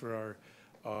 which is for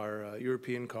our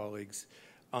European colleagues.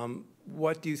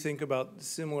 What do you think about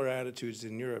similar attitudes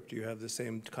in Europe? Do you have the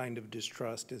same kind of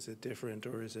distrust? Is it different,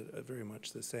 or is it very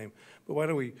much the same? But why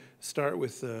don't we start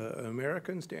with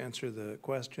Americans to answer the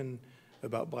question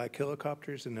about black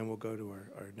helicopters, and then we'll go to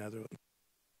our Netherlands.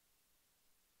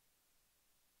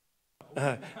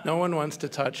 No one wants to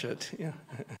touch it. Yeah.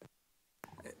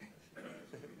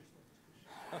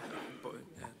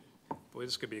 Boy,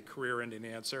 this could be a career-ending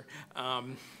answer.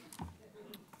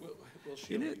 We'll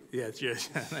shield it. Yes,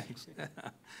 thanks.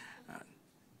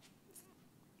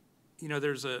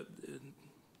 There's the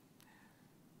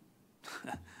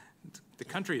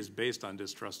country is based on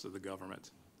distrust of the government.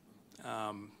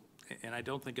 And I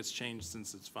don't think it's changed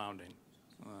since its founding.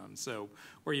 So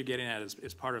where you're getting at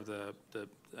is part of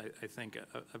I think,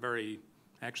 a very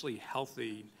actually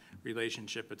healthy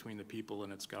relationship between the people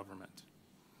and its government.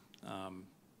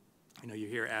 You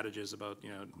hear adages about,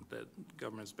 that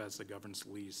government's best, that government's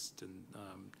least, and,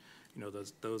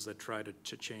 those that try to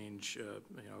change,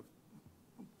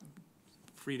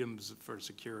 freedoms for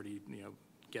security,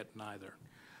 get neither.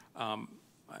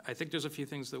 I think there's a few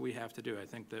things that we have to do. I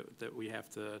think that we have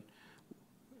to,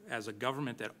 as a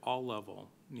government at all level,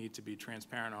 need to be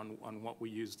transparent on what we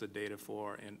use the data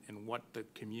for and what the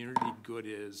community good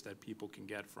is that people can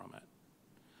get from it.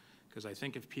 Because I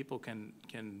think if people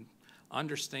can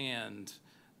understand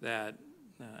that,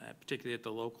 particularly at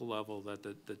the local level, that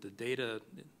the data,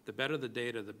 the better the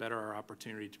data, the better our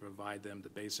opportunity to provide them the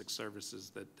basic services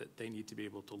that they need to be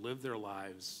able to live their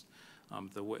lives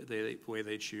the way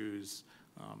they choose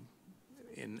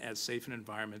in as safe an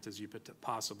environment as you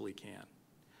possibly can.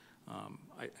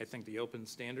 I think the open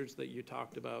standards that you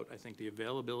talked about, I think the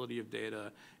availability of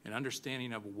data and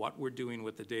understanding of what we're doing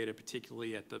with the data,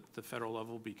 particularly at the federal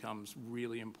level, becomes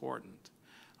really important.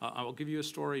 I will give you a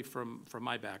story from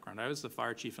my background. I was the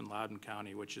fire chief in Loudoun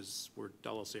County, which is where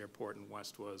Dulles Airport in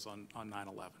West was on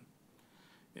 9/11.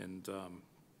 And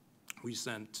we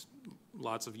sent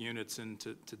lots of units in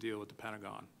to deal with the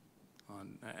Pentagon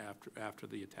after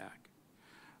the attack.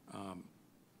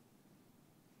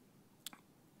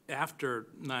 After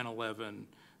 9/11,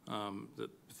 the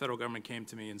federal government came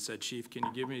to me and said, Chief, can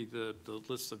you give me the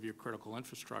list of your critical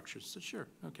infrastructure? I said, sure,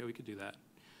 okay, we could do that.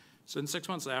 So in 6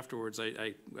 months afterwards,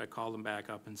 I called them back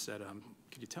up and said,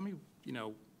 could you tell me,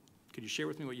 could you share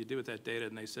with me what you did with that data?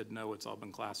 And they said, no, it's all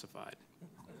been classified.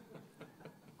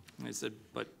 And I said,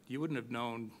 but you wouldn't have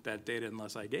known that data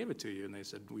unless I gave it to you. And they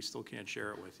said, we still can't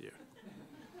share it with you.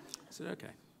 I said,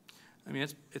 okay. I mean,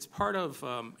 it's part of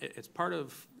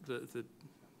the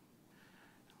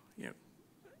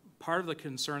part of the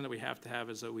concern that we have to have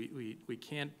is that we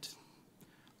can't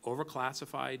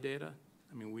overclassify data.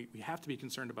 I mean, we have to be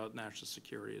concerned about national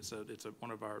security. It's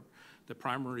one of the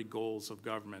primary goals of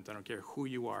government. I don't care who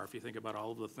you are. If you think about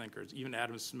all of the thinkers, even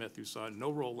Adam Smith, who saw no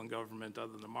role in government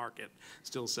other than the market,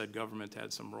 still said government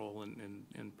had some role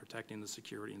in protecting the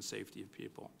security and safety of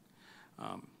people.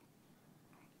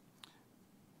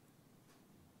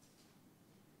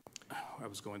 I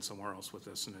was going somewhere else with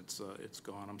this, and it's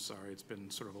gone. I'm sorry. It's been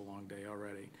sort of a long day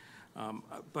already.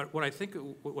 But what I think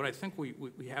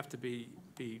we have to be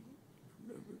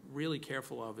really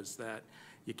careful of is that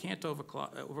you can't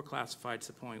overclassify to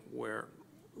the point where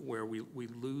we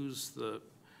lose the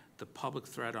public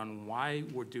thread on why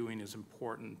we're doing is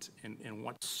important and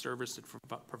what service it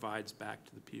provides back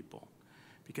to the people.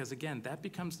 Because again, that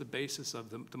becomes the basis of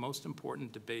the most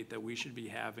important debate that we should be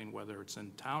having, whether it's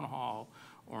in town hall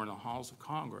or in the halls of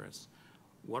Congress.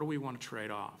 What do we want to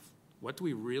trade off? What do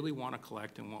we really want to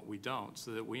collect and what we don't,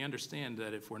 so that we understand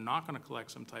that if we're not going to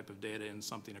collect some type of data and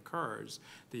something occurs,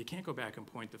 that you can't go back and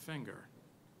point the finger.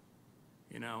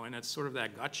 And it's sort of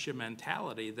that gotcha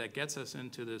mentality that gets us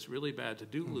into this really bad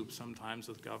to-do loop sometimes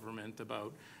with government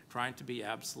about trying to be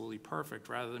absolutely perfect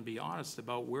rather than be honest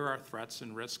about where our threats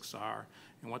and risks are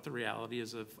and what the reality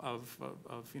is of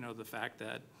the fact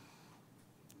that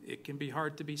it can be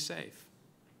hard to be safe.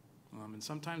 And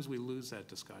sometimes we lose that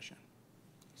discussion.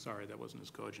 Sorry, that wasn't as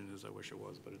cogent as I wish it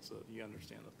was, but you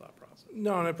understand the thought process.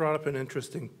 No, and I brought up an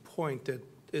interesting point that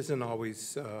isn't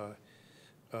always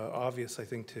obvious, I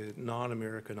think, to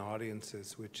non-American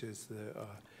audiences, which is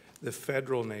the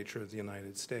federal nature of the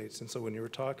United States. And so when you were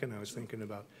talking, I was thinking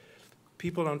about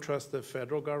people don't trust the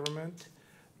federal government,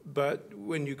 but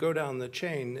when you go down the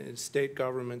chain, in state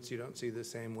governments, you don't see the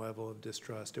same level of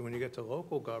distrust. And when you get to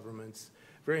local governments,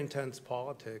 very intense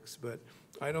politics, but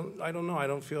I don't know. I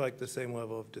don't feel like the same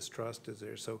level of distrust is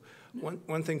there. So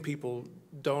one thing people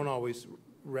don't always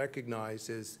recognize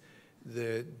is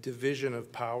the division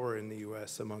of power in the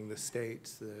U.S. among the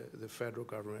states, the federal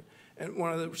government. And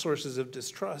one of the sources of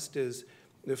distrust is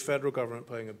the federal government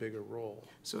playing a bigger role.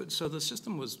 So the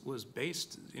system was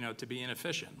based, to be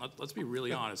inefficient. Let's be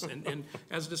really honest. And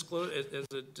as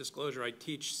a disclosure, I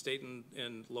teach state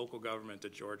and local government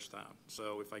at Georgetown.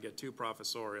 So if I get too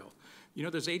professorial,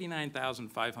 there's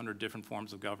 89,500 different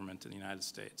forms of government in the United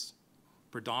States,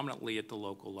 predominantly at the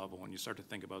local level. When you start to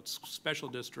think about special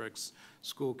districts,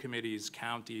 school committees,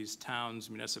 counties, towns,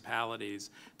 municipalities,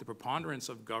 the preponderance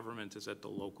of government is at the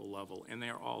local level, and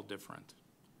they're all different.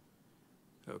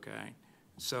 Okay,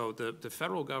 so the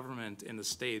federal government and the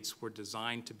states were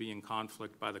designed to be in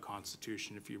conflict by the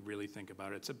Constitution, if you really think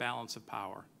about it. It's a balance of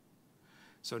power.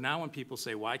 So now when people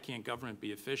say, why can't government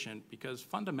be efficient? Because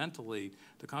fundamentally,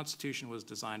 the Constitution was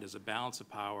designed as a balance of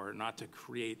power, not to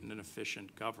create an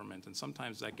inefficient government. And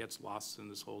sometimes that gets lost in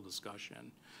this whole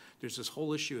discussion. There's this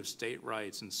whole issue of state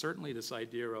rights, and certainly this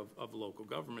idea of local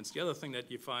governments. The other thing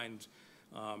that you find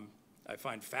I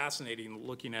find fascinating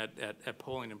looking at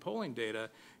polling and polling data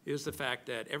is the fact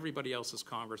that everybody else's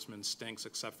congressman stinks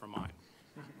except for mine.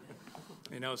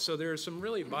 You know, so there are some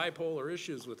really bipolar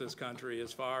issues with this country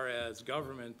as far as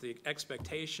government, the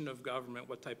expectation of government,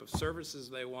 what type of services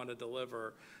they want to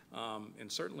deliver, and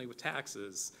certainly with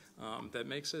taxes, that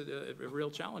makes it a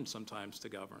real challenge sometimes to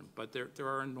govern. But there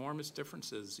are enormous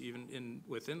differences even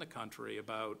within the country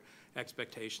about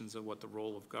expectations of what the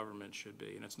role of government should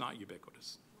be, and it's not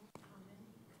ubiquitous.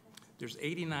 There's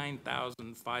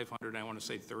 89,500, I want to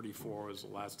say 34 was the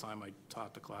last time I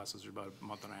taught the classes, about a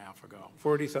month and a half ago.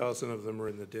 40,000 of them are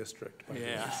in the district.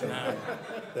 Yeah.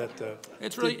 So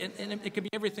it's really, and it could be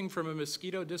everything from a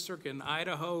mosquito district in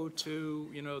Idaho to,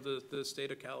 you know, the state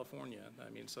of California.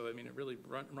 I mean, so, I mean, it really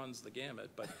runs the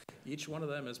gamut, but each one of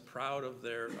them is proud of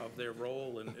their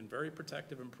role and very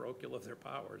protective and parochial of their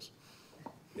powers.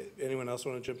 Anyone else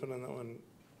want to jump in on that one?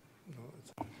 No, it's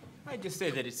fine. I'd just say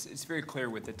that it's very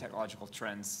clear with the technological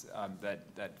trends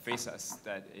that face us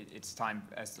that it's time,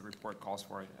 as the report calls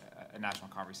for, a national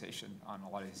conversation on a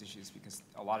lot of these issues, because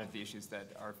a lot of the issues that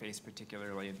are faced,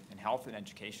 particularly in health and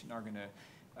education, are going to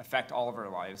affect all of our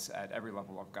lives at every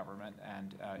level of government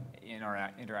and in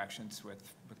our interactions with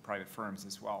private firms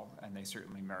as well, and they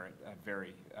certainly merit a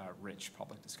very rich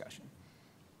public discussion.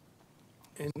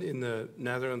 In the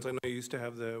Netherlands, I know you used to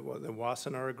have the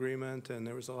Wassenaar Agreement, and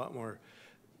there was a lot more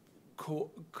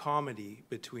comedy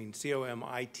between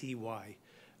C-O-M-I-T-Y,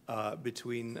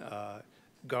 between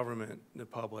government and the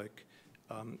public.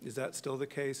 Is that still the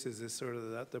case? Is this sort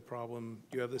of the problem?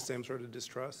 Do you have the same sort of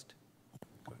distrust?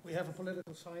 We have a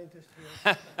political scientist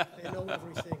here. They know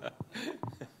everything.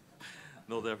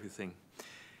 Not everything.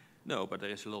 No, but there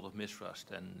is a lot of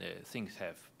mistrust, and things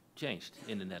have changed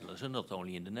in the Netherlands, and not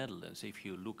only in the Netherlands. If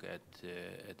you look at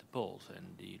the polls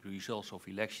and the results of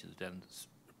elections, then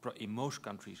in most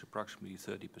countries, approximately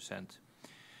 30%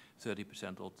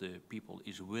 of the people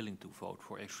is willing to vote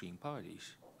for extreme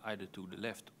parties, either to the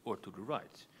left or to the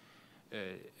right.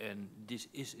 And this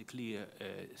is a clear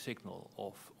signal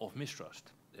of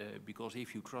mistrust, because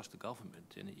if you trust the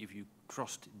government and if you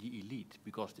trust the elite,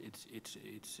 because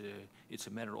it's a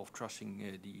matter of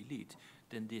trusting the elite,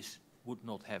 then this would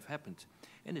not have happened.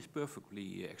 And it's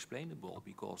perfectly explainable,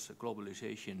 because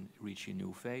globalization reached a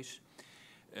new phase.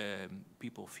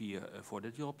 People fear for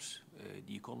their jobs.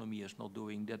 The economy is not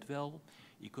doing that well.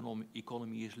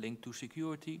 Economy is linked to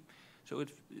security. So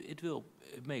it will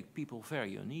make people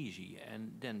very uneasy,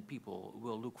 and then people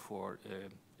will look for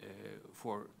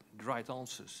the right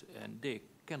answers, and they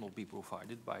cannot be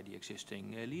provided by the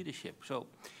existing leadership. So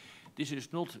this is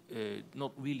not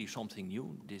really something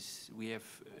new. We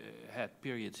have had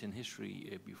periods in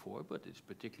history before, but it's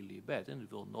particularly bad, and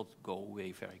it will not go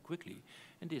away very quickly.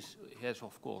 And this has,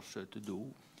 of course, to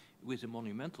do with the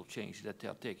monumental changes that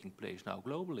are taking place now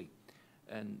globally,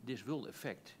 and this will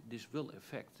affect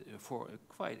for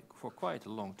quite a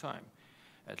long time.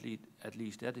 At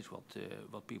least that is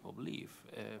what people believe.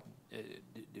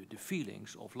 The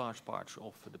feelings of large parts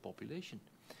of the population.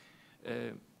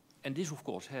 And this, of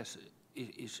course,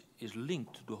 is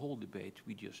linked to the whole debate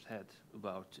we just had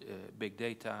about big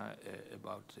data,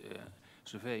 about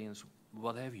surveillance,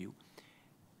 what have you.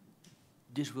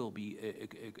 This will be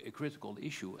a critical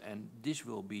issue, and this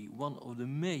will be one of the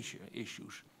major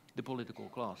issues the political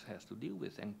class has to deal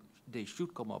with, and they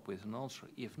should come up with an answer.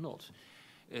 If not,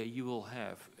 you will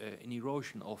have an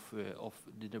erosion of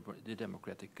the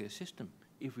democratic system,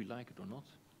 if we like it or not.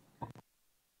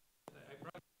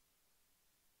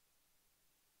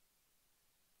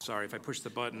 Sorry if I push the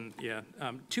button. Yeah,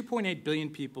 2.8 billion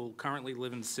people currently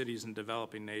live in cities in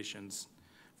developing nations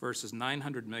versus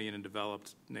 900 million in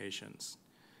developed nations.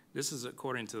 This is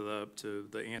according to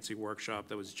the ANSI workshop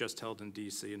that was just held in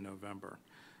DC in November.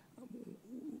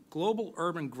 Global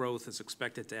urban growth is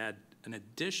expected to add an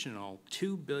additional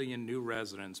 2 billion new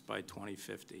residents by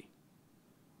 2050.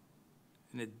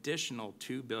 An additional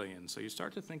 2 billion. So you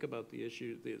start to think about the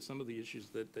issue, some of the issues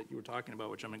that you were talking about,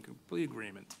 which I'm in complete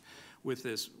agreement with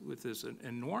this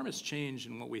enormous change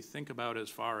in what we think about as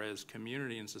far as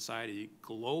community and society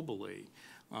globally.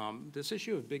 This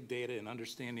issue of big data and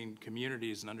understanding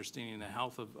communities and understanding the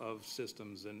health of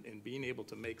systems and being able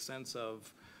to make sense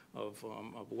of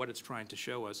what it's trying to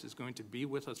show us is going to be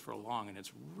with us for long, and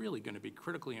it's really going to be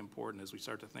critically important as we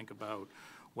start to think about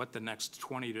what the next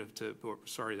 40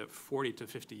 to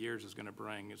 50 years is going to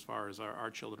bring as far as our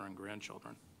children and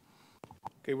grandchildren.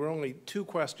 Okay, we're only 2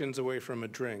 questions away from a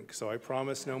drink, so I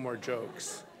promise no more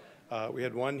jokes. We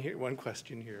had one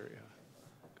question here. Yeah.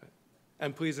 Okay.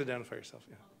 And please identify yourself.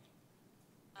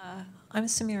 Yeah. I'm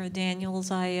Samira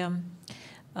Daniels.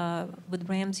 With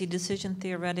Ramsey Decision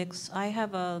Theoretics, I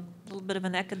have a little bit of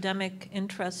an academic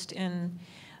interest in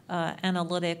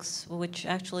analytics, which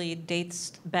actually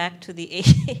dates back to the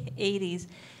 80s.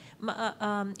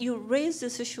 you raised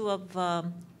this issue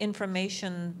of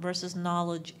information versus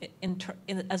knowledge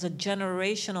as a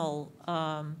generational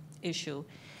issue.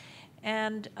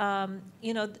 And,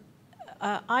 you know,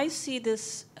 I see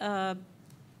this, and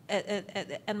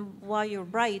while you're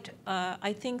right,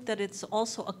 I think that it's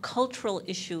also a cultural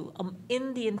issue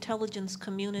in the intelligence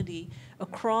community,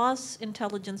 across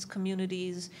intelligence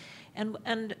communities. And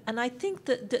I think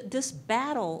that this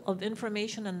battle of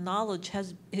information and knowledge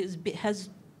has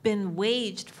been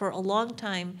waged for a long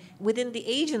time within the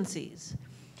agencies.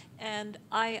 And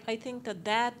I think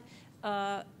that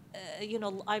you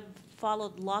know, I've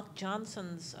followed Locke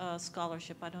Johnson's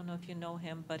scholarship. I don't know if you know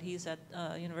him, but he's at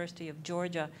University of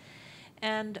Georgia.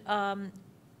 And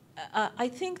I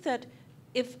think that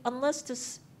unless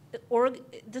this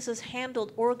is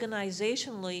handled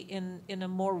organizationally in a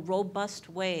more robust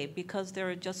way, because there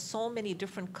are just so many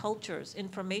different cultures,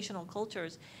 informational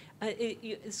cultures,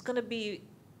 it's going to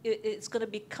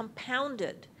be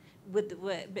compounded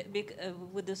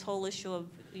with this whole issue of,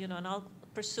 you know, and I'll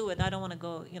pursue it. I don't want to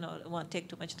go, you know, I don't want to take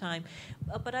too much time.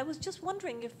 But I was just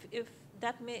wondering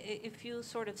if you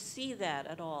sort of see that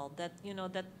at all, that, you know,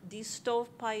 that these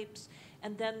stovepipes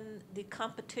and then the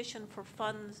competition for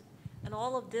funds and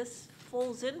all of this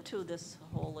falls into this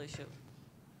whole issue.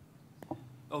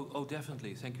 Oh,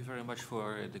 definitely. Thank you very much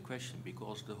for the question,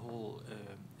 because the whole,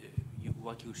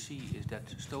 what you see is that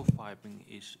stovepiping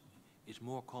is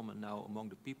more common now among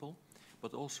the people,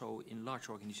 but also in large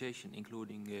organizations,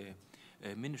 including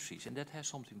ministries, and that has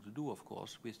something to do, of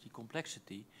course, with the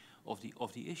complexity of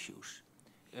the issues.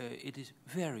 It is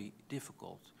very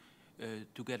difficult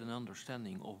to get an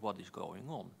understanding of what is going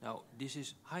on. Now, this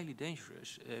is highly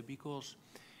dangerous because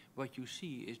what you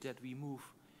see is that we move,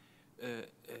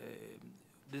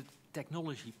 the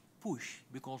technology push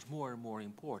becomes more and more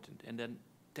important, and then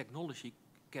technology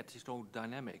gets its own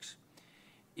dynamics.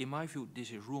 In my view,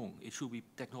 this is wrong. It should be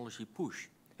technology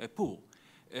pull.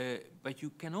 But you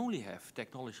can only have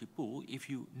technology pull if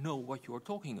you know what you're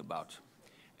talking about.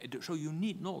 So you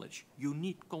need knowledge, you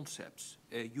need concepts,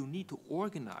 you need to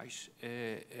organize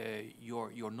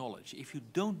your knowledge. If you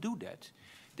don't do that,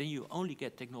 then you only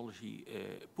get technology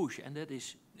push, and that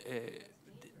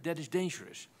is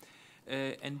dangerous.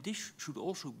 And this should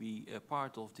also be a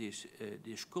part of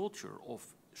this culture of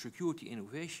security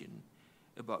innovation,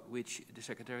 about which the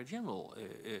Secretary General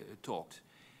talked.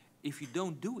 If you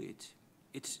don't do it,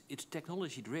 it's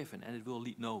technology driven and it will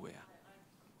lead nowhere.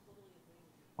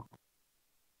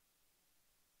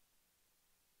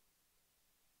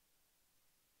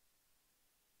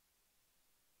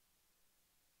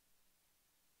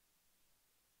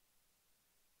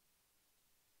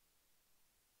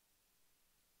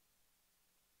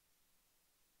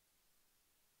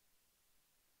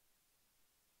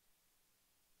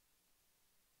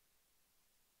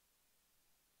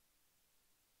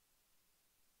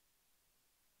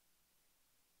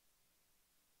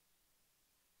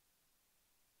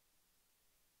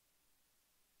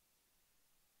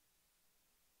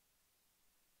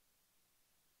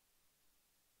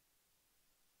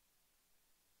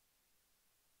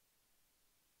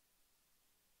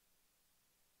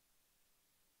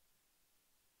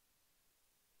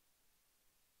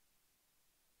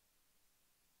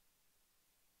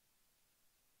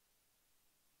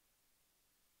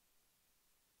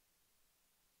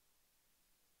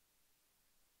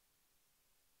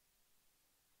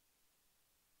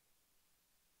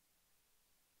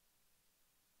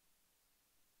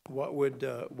 What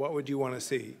would you want to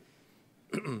see?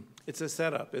 It's a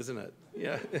setup, isn't it?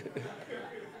 Yeah.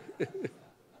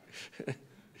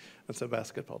 That's a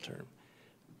basketball term.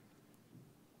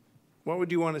 What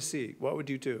would you want to see? What would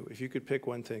you do if you could pick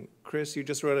one thing? Chris, you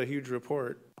just wrote a huge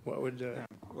report. What would...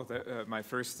 Well, my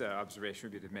first observation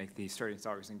would be to make the starting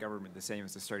salaries in government the same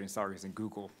as the starting salaries in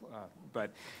Google.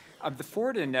 But the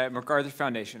Ford and MacArthur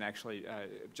Foundation actually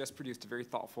just produced a very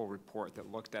thoughtful report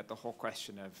that looked at the whole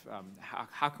question of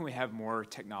how can we have more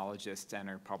technologists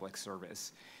enter public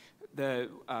service. The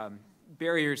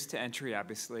barriers to entry,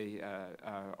 obviously,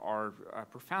 are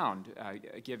profound,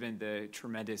 given the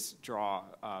tremendous draw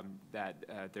that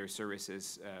their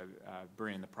services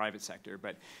bring in the private sector.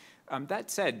 But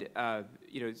that said,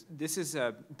 you know, this is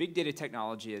big data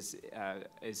technology is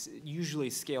usually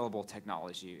scalable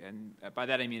technology, and by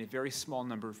that I mean a very small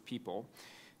number of people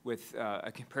with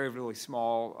a comparatively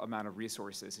small amount of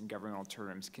resources in governmental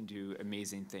terms can do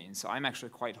amazing things. So I'm actually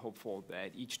quite hopeful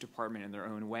that each department in their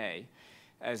own way,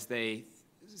 as they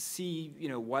see, you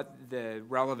know, what the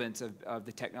relevance of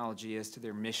the technology is to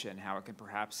their mission, how it can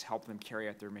perhaps help them carry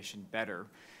out their mission better,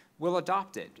 we'll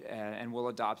adopt it, and we'll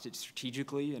adopt it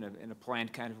strategically in a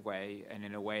planned kind of way, and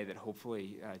in a way that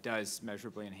hopefully does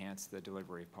measurably enhance the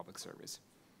delivery of public service.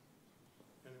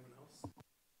 Anyone else?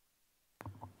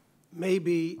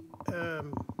 Maybe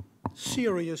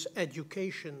serious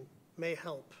education may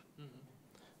help.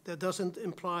 That doesn't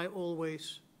imply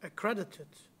always accredited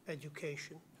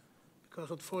education, because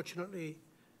unfortunately,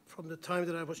 from the time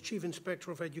that I was Chief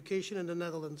Inspector of Education in the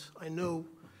Netherlands, I know,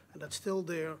 and that's still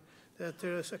there, that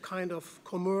there is a kind of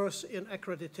commerce in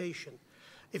accreditation.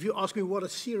 If you ask me what a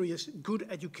serious, good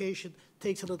education,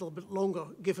 takes a little bit longer,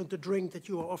 given the drink that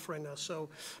you are offering us. So,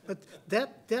 but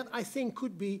that I think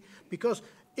could be, because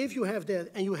if you have that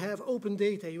and you have open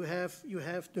data, you have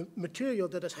the material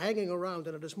that is hanging around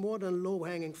and it is more than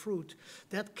low-hanging fruit,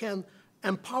 that can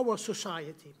empower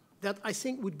society. That I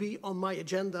think would be on my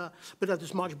agenda, but that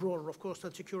is much broader, of course,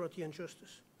 than security and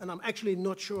justice. And I'm actually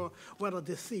not sure whether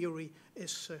this theory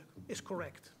is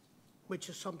correct, which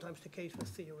is sometimes the case with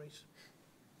theories.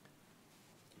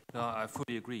 No, I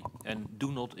fully agree. And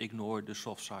do not ignore the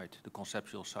soft side, the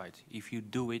conceptual side. If you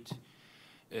do it,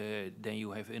 then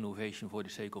you have innovation for the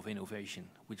sake of innovation,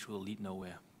 which will lead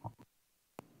nowhere.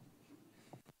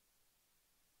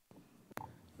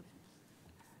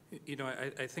 You know,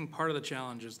 I think part of the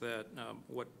challenge is that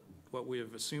what we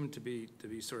have assumed to be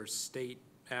sort of state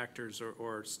actors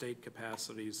or state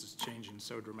capacities is changing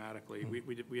so dramatically.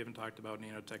 We haven't talked about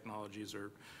nanotechnologies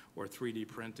or 3D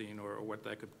printing or what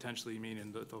that could potentially mean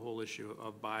in the whole issue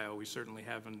of bio. We certainly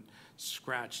haven't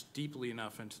scratched deeply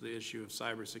enough into the issue of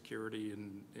cybersecurity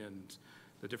and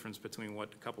the difference between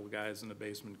what a couple of guys in the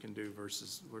basement can do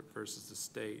versus the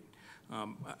state.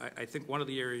 I think one of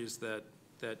the areas that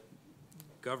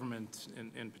government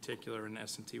in particular and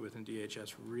S&T within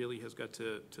DHS really has got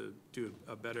to do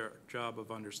a better job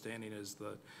of understanding is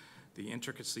the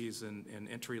intricacies and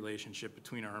interrelationship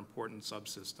between our important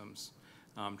subsystems.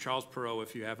 Charles Perrow,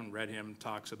 if you haven't read him,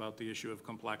 talks about the issue of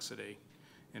complexity.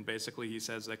 And basically he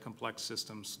says that complex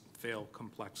systems fail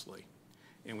complexly.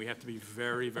 And we have to be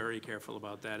very, very careful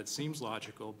about that. It seems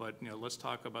logical, but you know, let's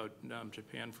talk about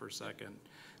Japan for a second.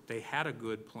 They had a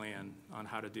good plan on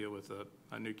how to deal with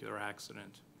a nuclear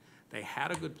accident. They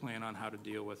had a good plan on how to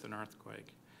deal with an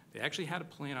earthquake. They actually had a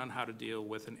plan on how to deal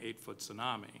with an 8-foot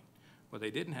tsunami. What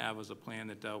they didn't have was a plan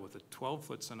that dealt with a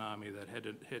 12-foot tsunami that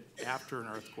had hit after an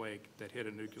earthquake that hit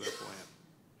a nuclear plant.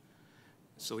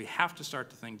 So we have to start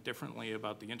to think differently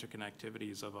about the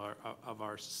interconnectivities of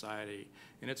our society,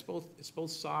 and it's both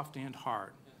soft and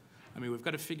hard. I mean, we've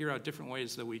got to figure out different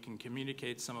ways that we can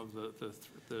communicate some of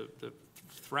the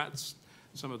threats,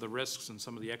 some of the risks, and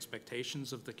some of the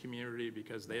expectations of the community,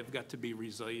 because they've got to be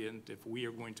resilient if we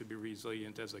are going to be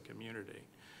resilient as a community.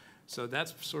 So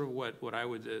that's sort of what I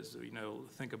would,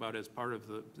 think about as part of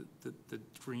the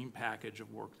dream package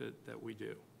of work that we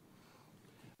do.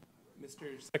 Mr.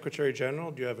 Secretary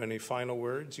General, do you have any final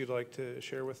words you'd like to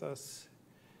share with us?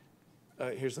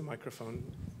 Here's the microphone.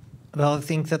 Well, I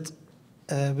think that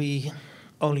we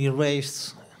only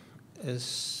raised a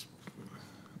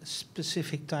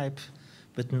specific type,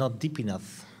 but not deep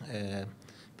enough.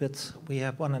 But we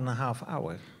have 1.5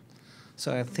 hours.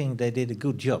 So I think they did a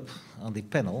good job on the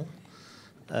panel.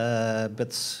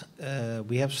 But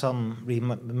we have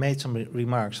made some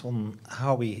remarks on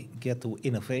how we get to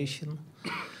innovation.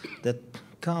 That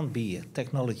can't be a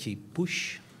technology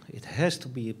push. It has to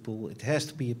be a pull. It has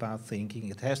to be about thinking.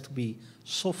 It has to be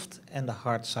soft and the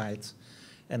hard side.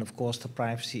 And of course, the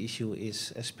privacy issue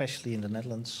is, especially in the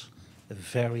Netherlands, a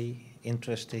very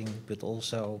interesting but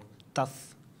also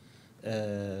tough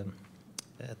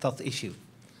issue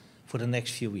for the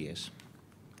next few years.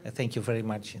 Thank you very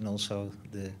much, and also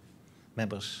the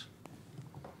members.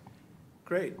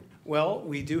 Great. Well,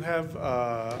 we do have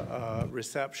a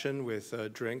reception with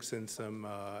drinks and some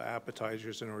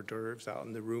appetizers and hors d'oeuvres out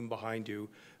in the room behind you.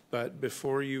 But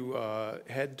before you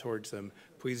head towards them,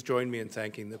 please join me in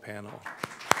thanking the panel.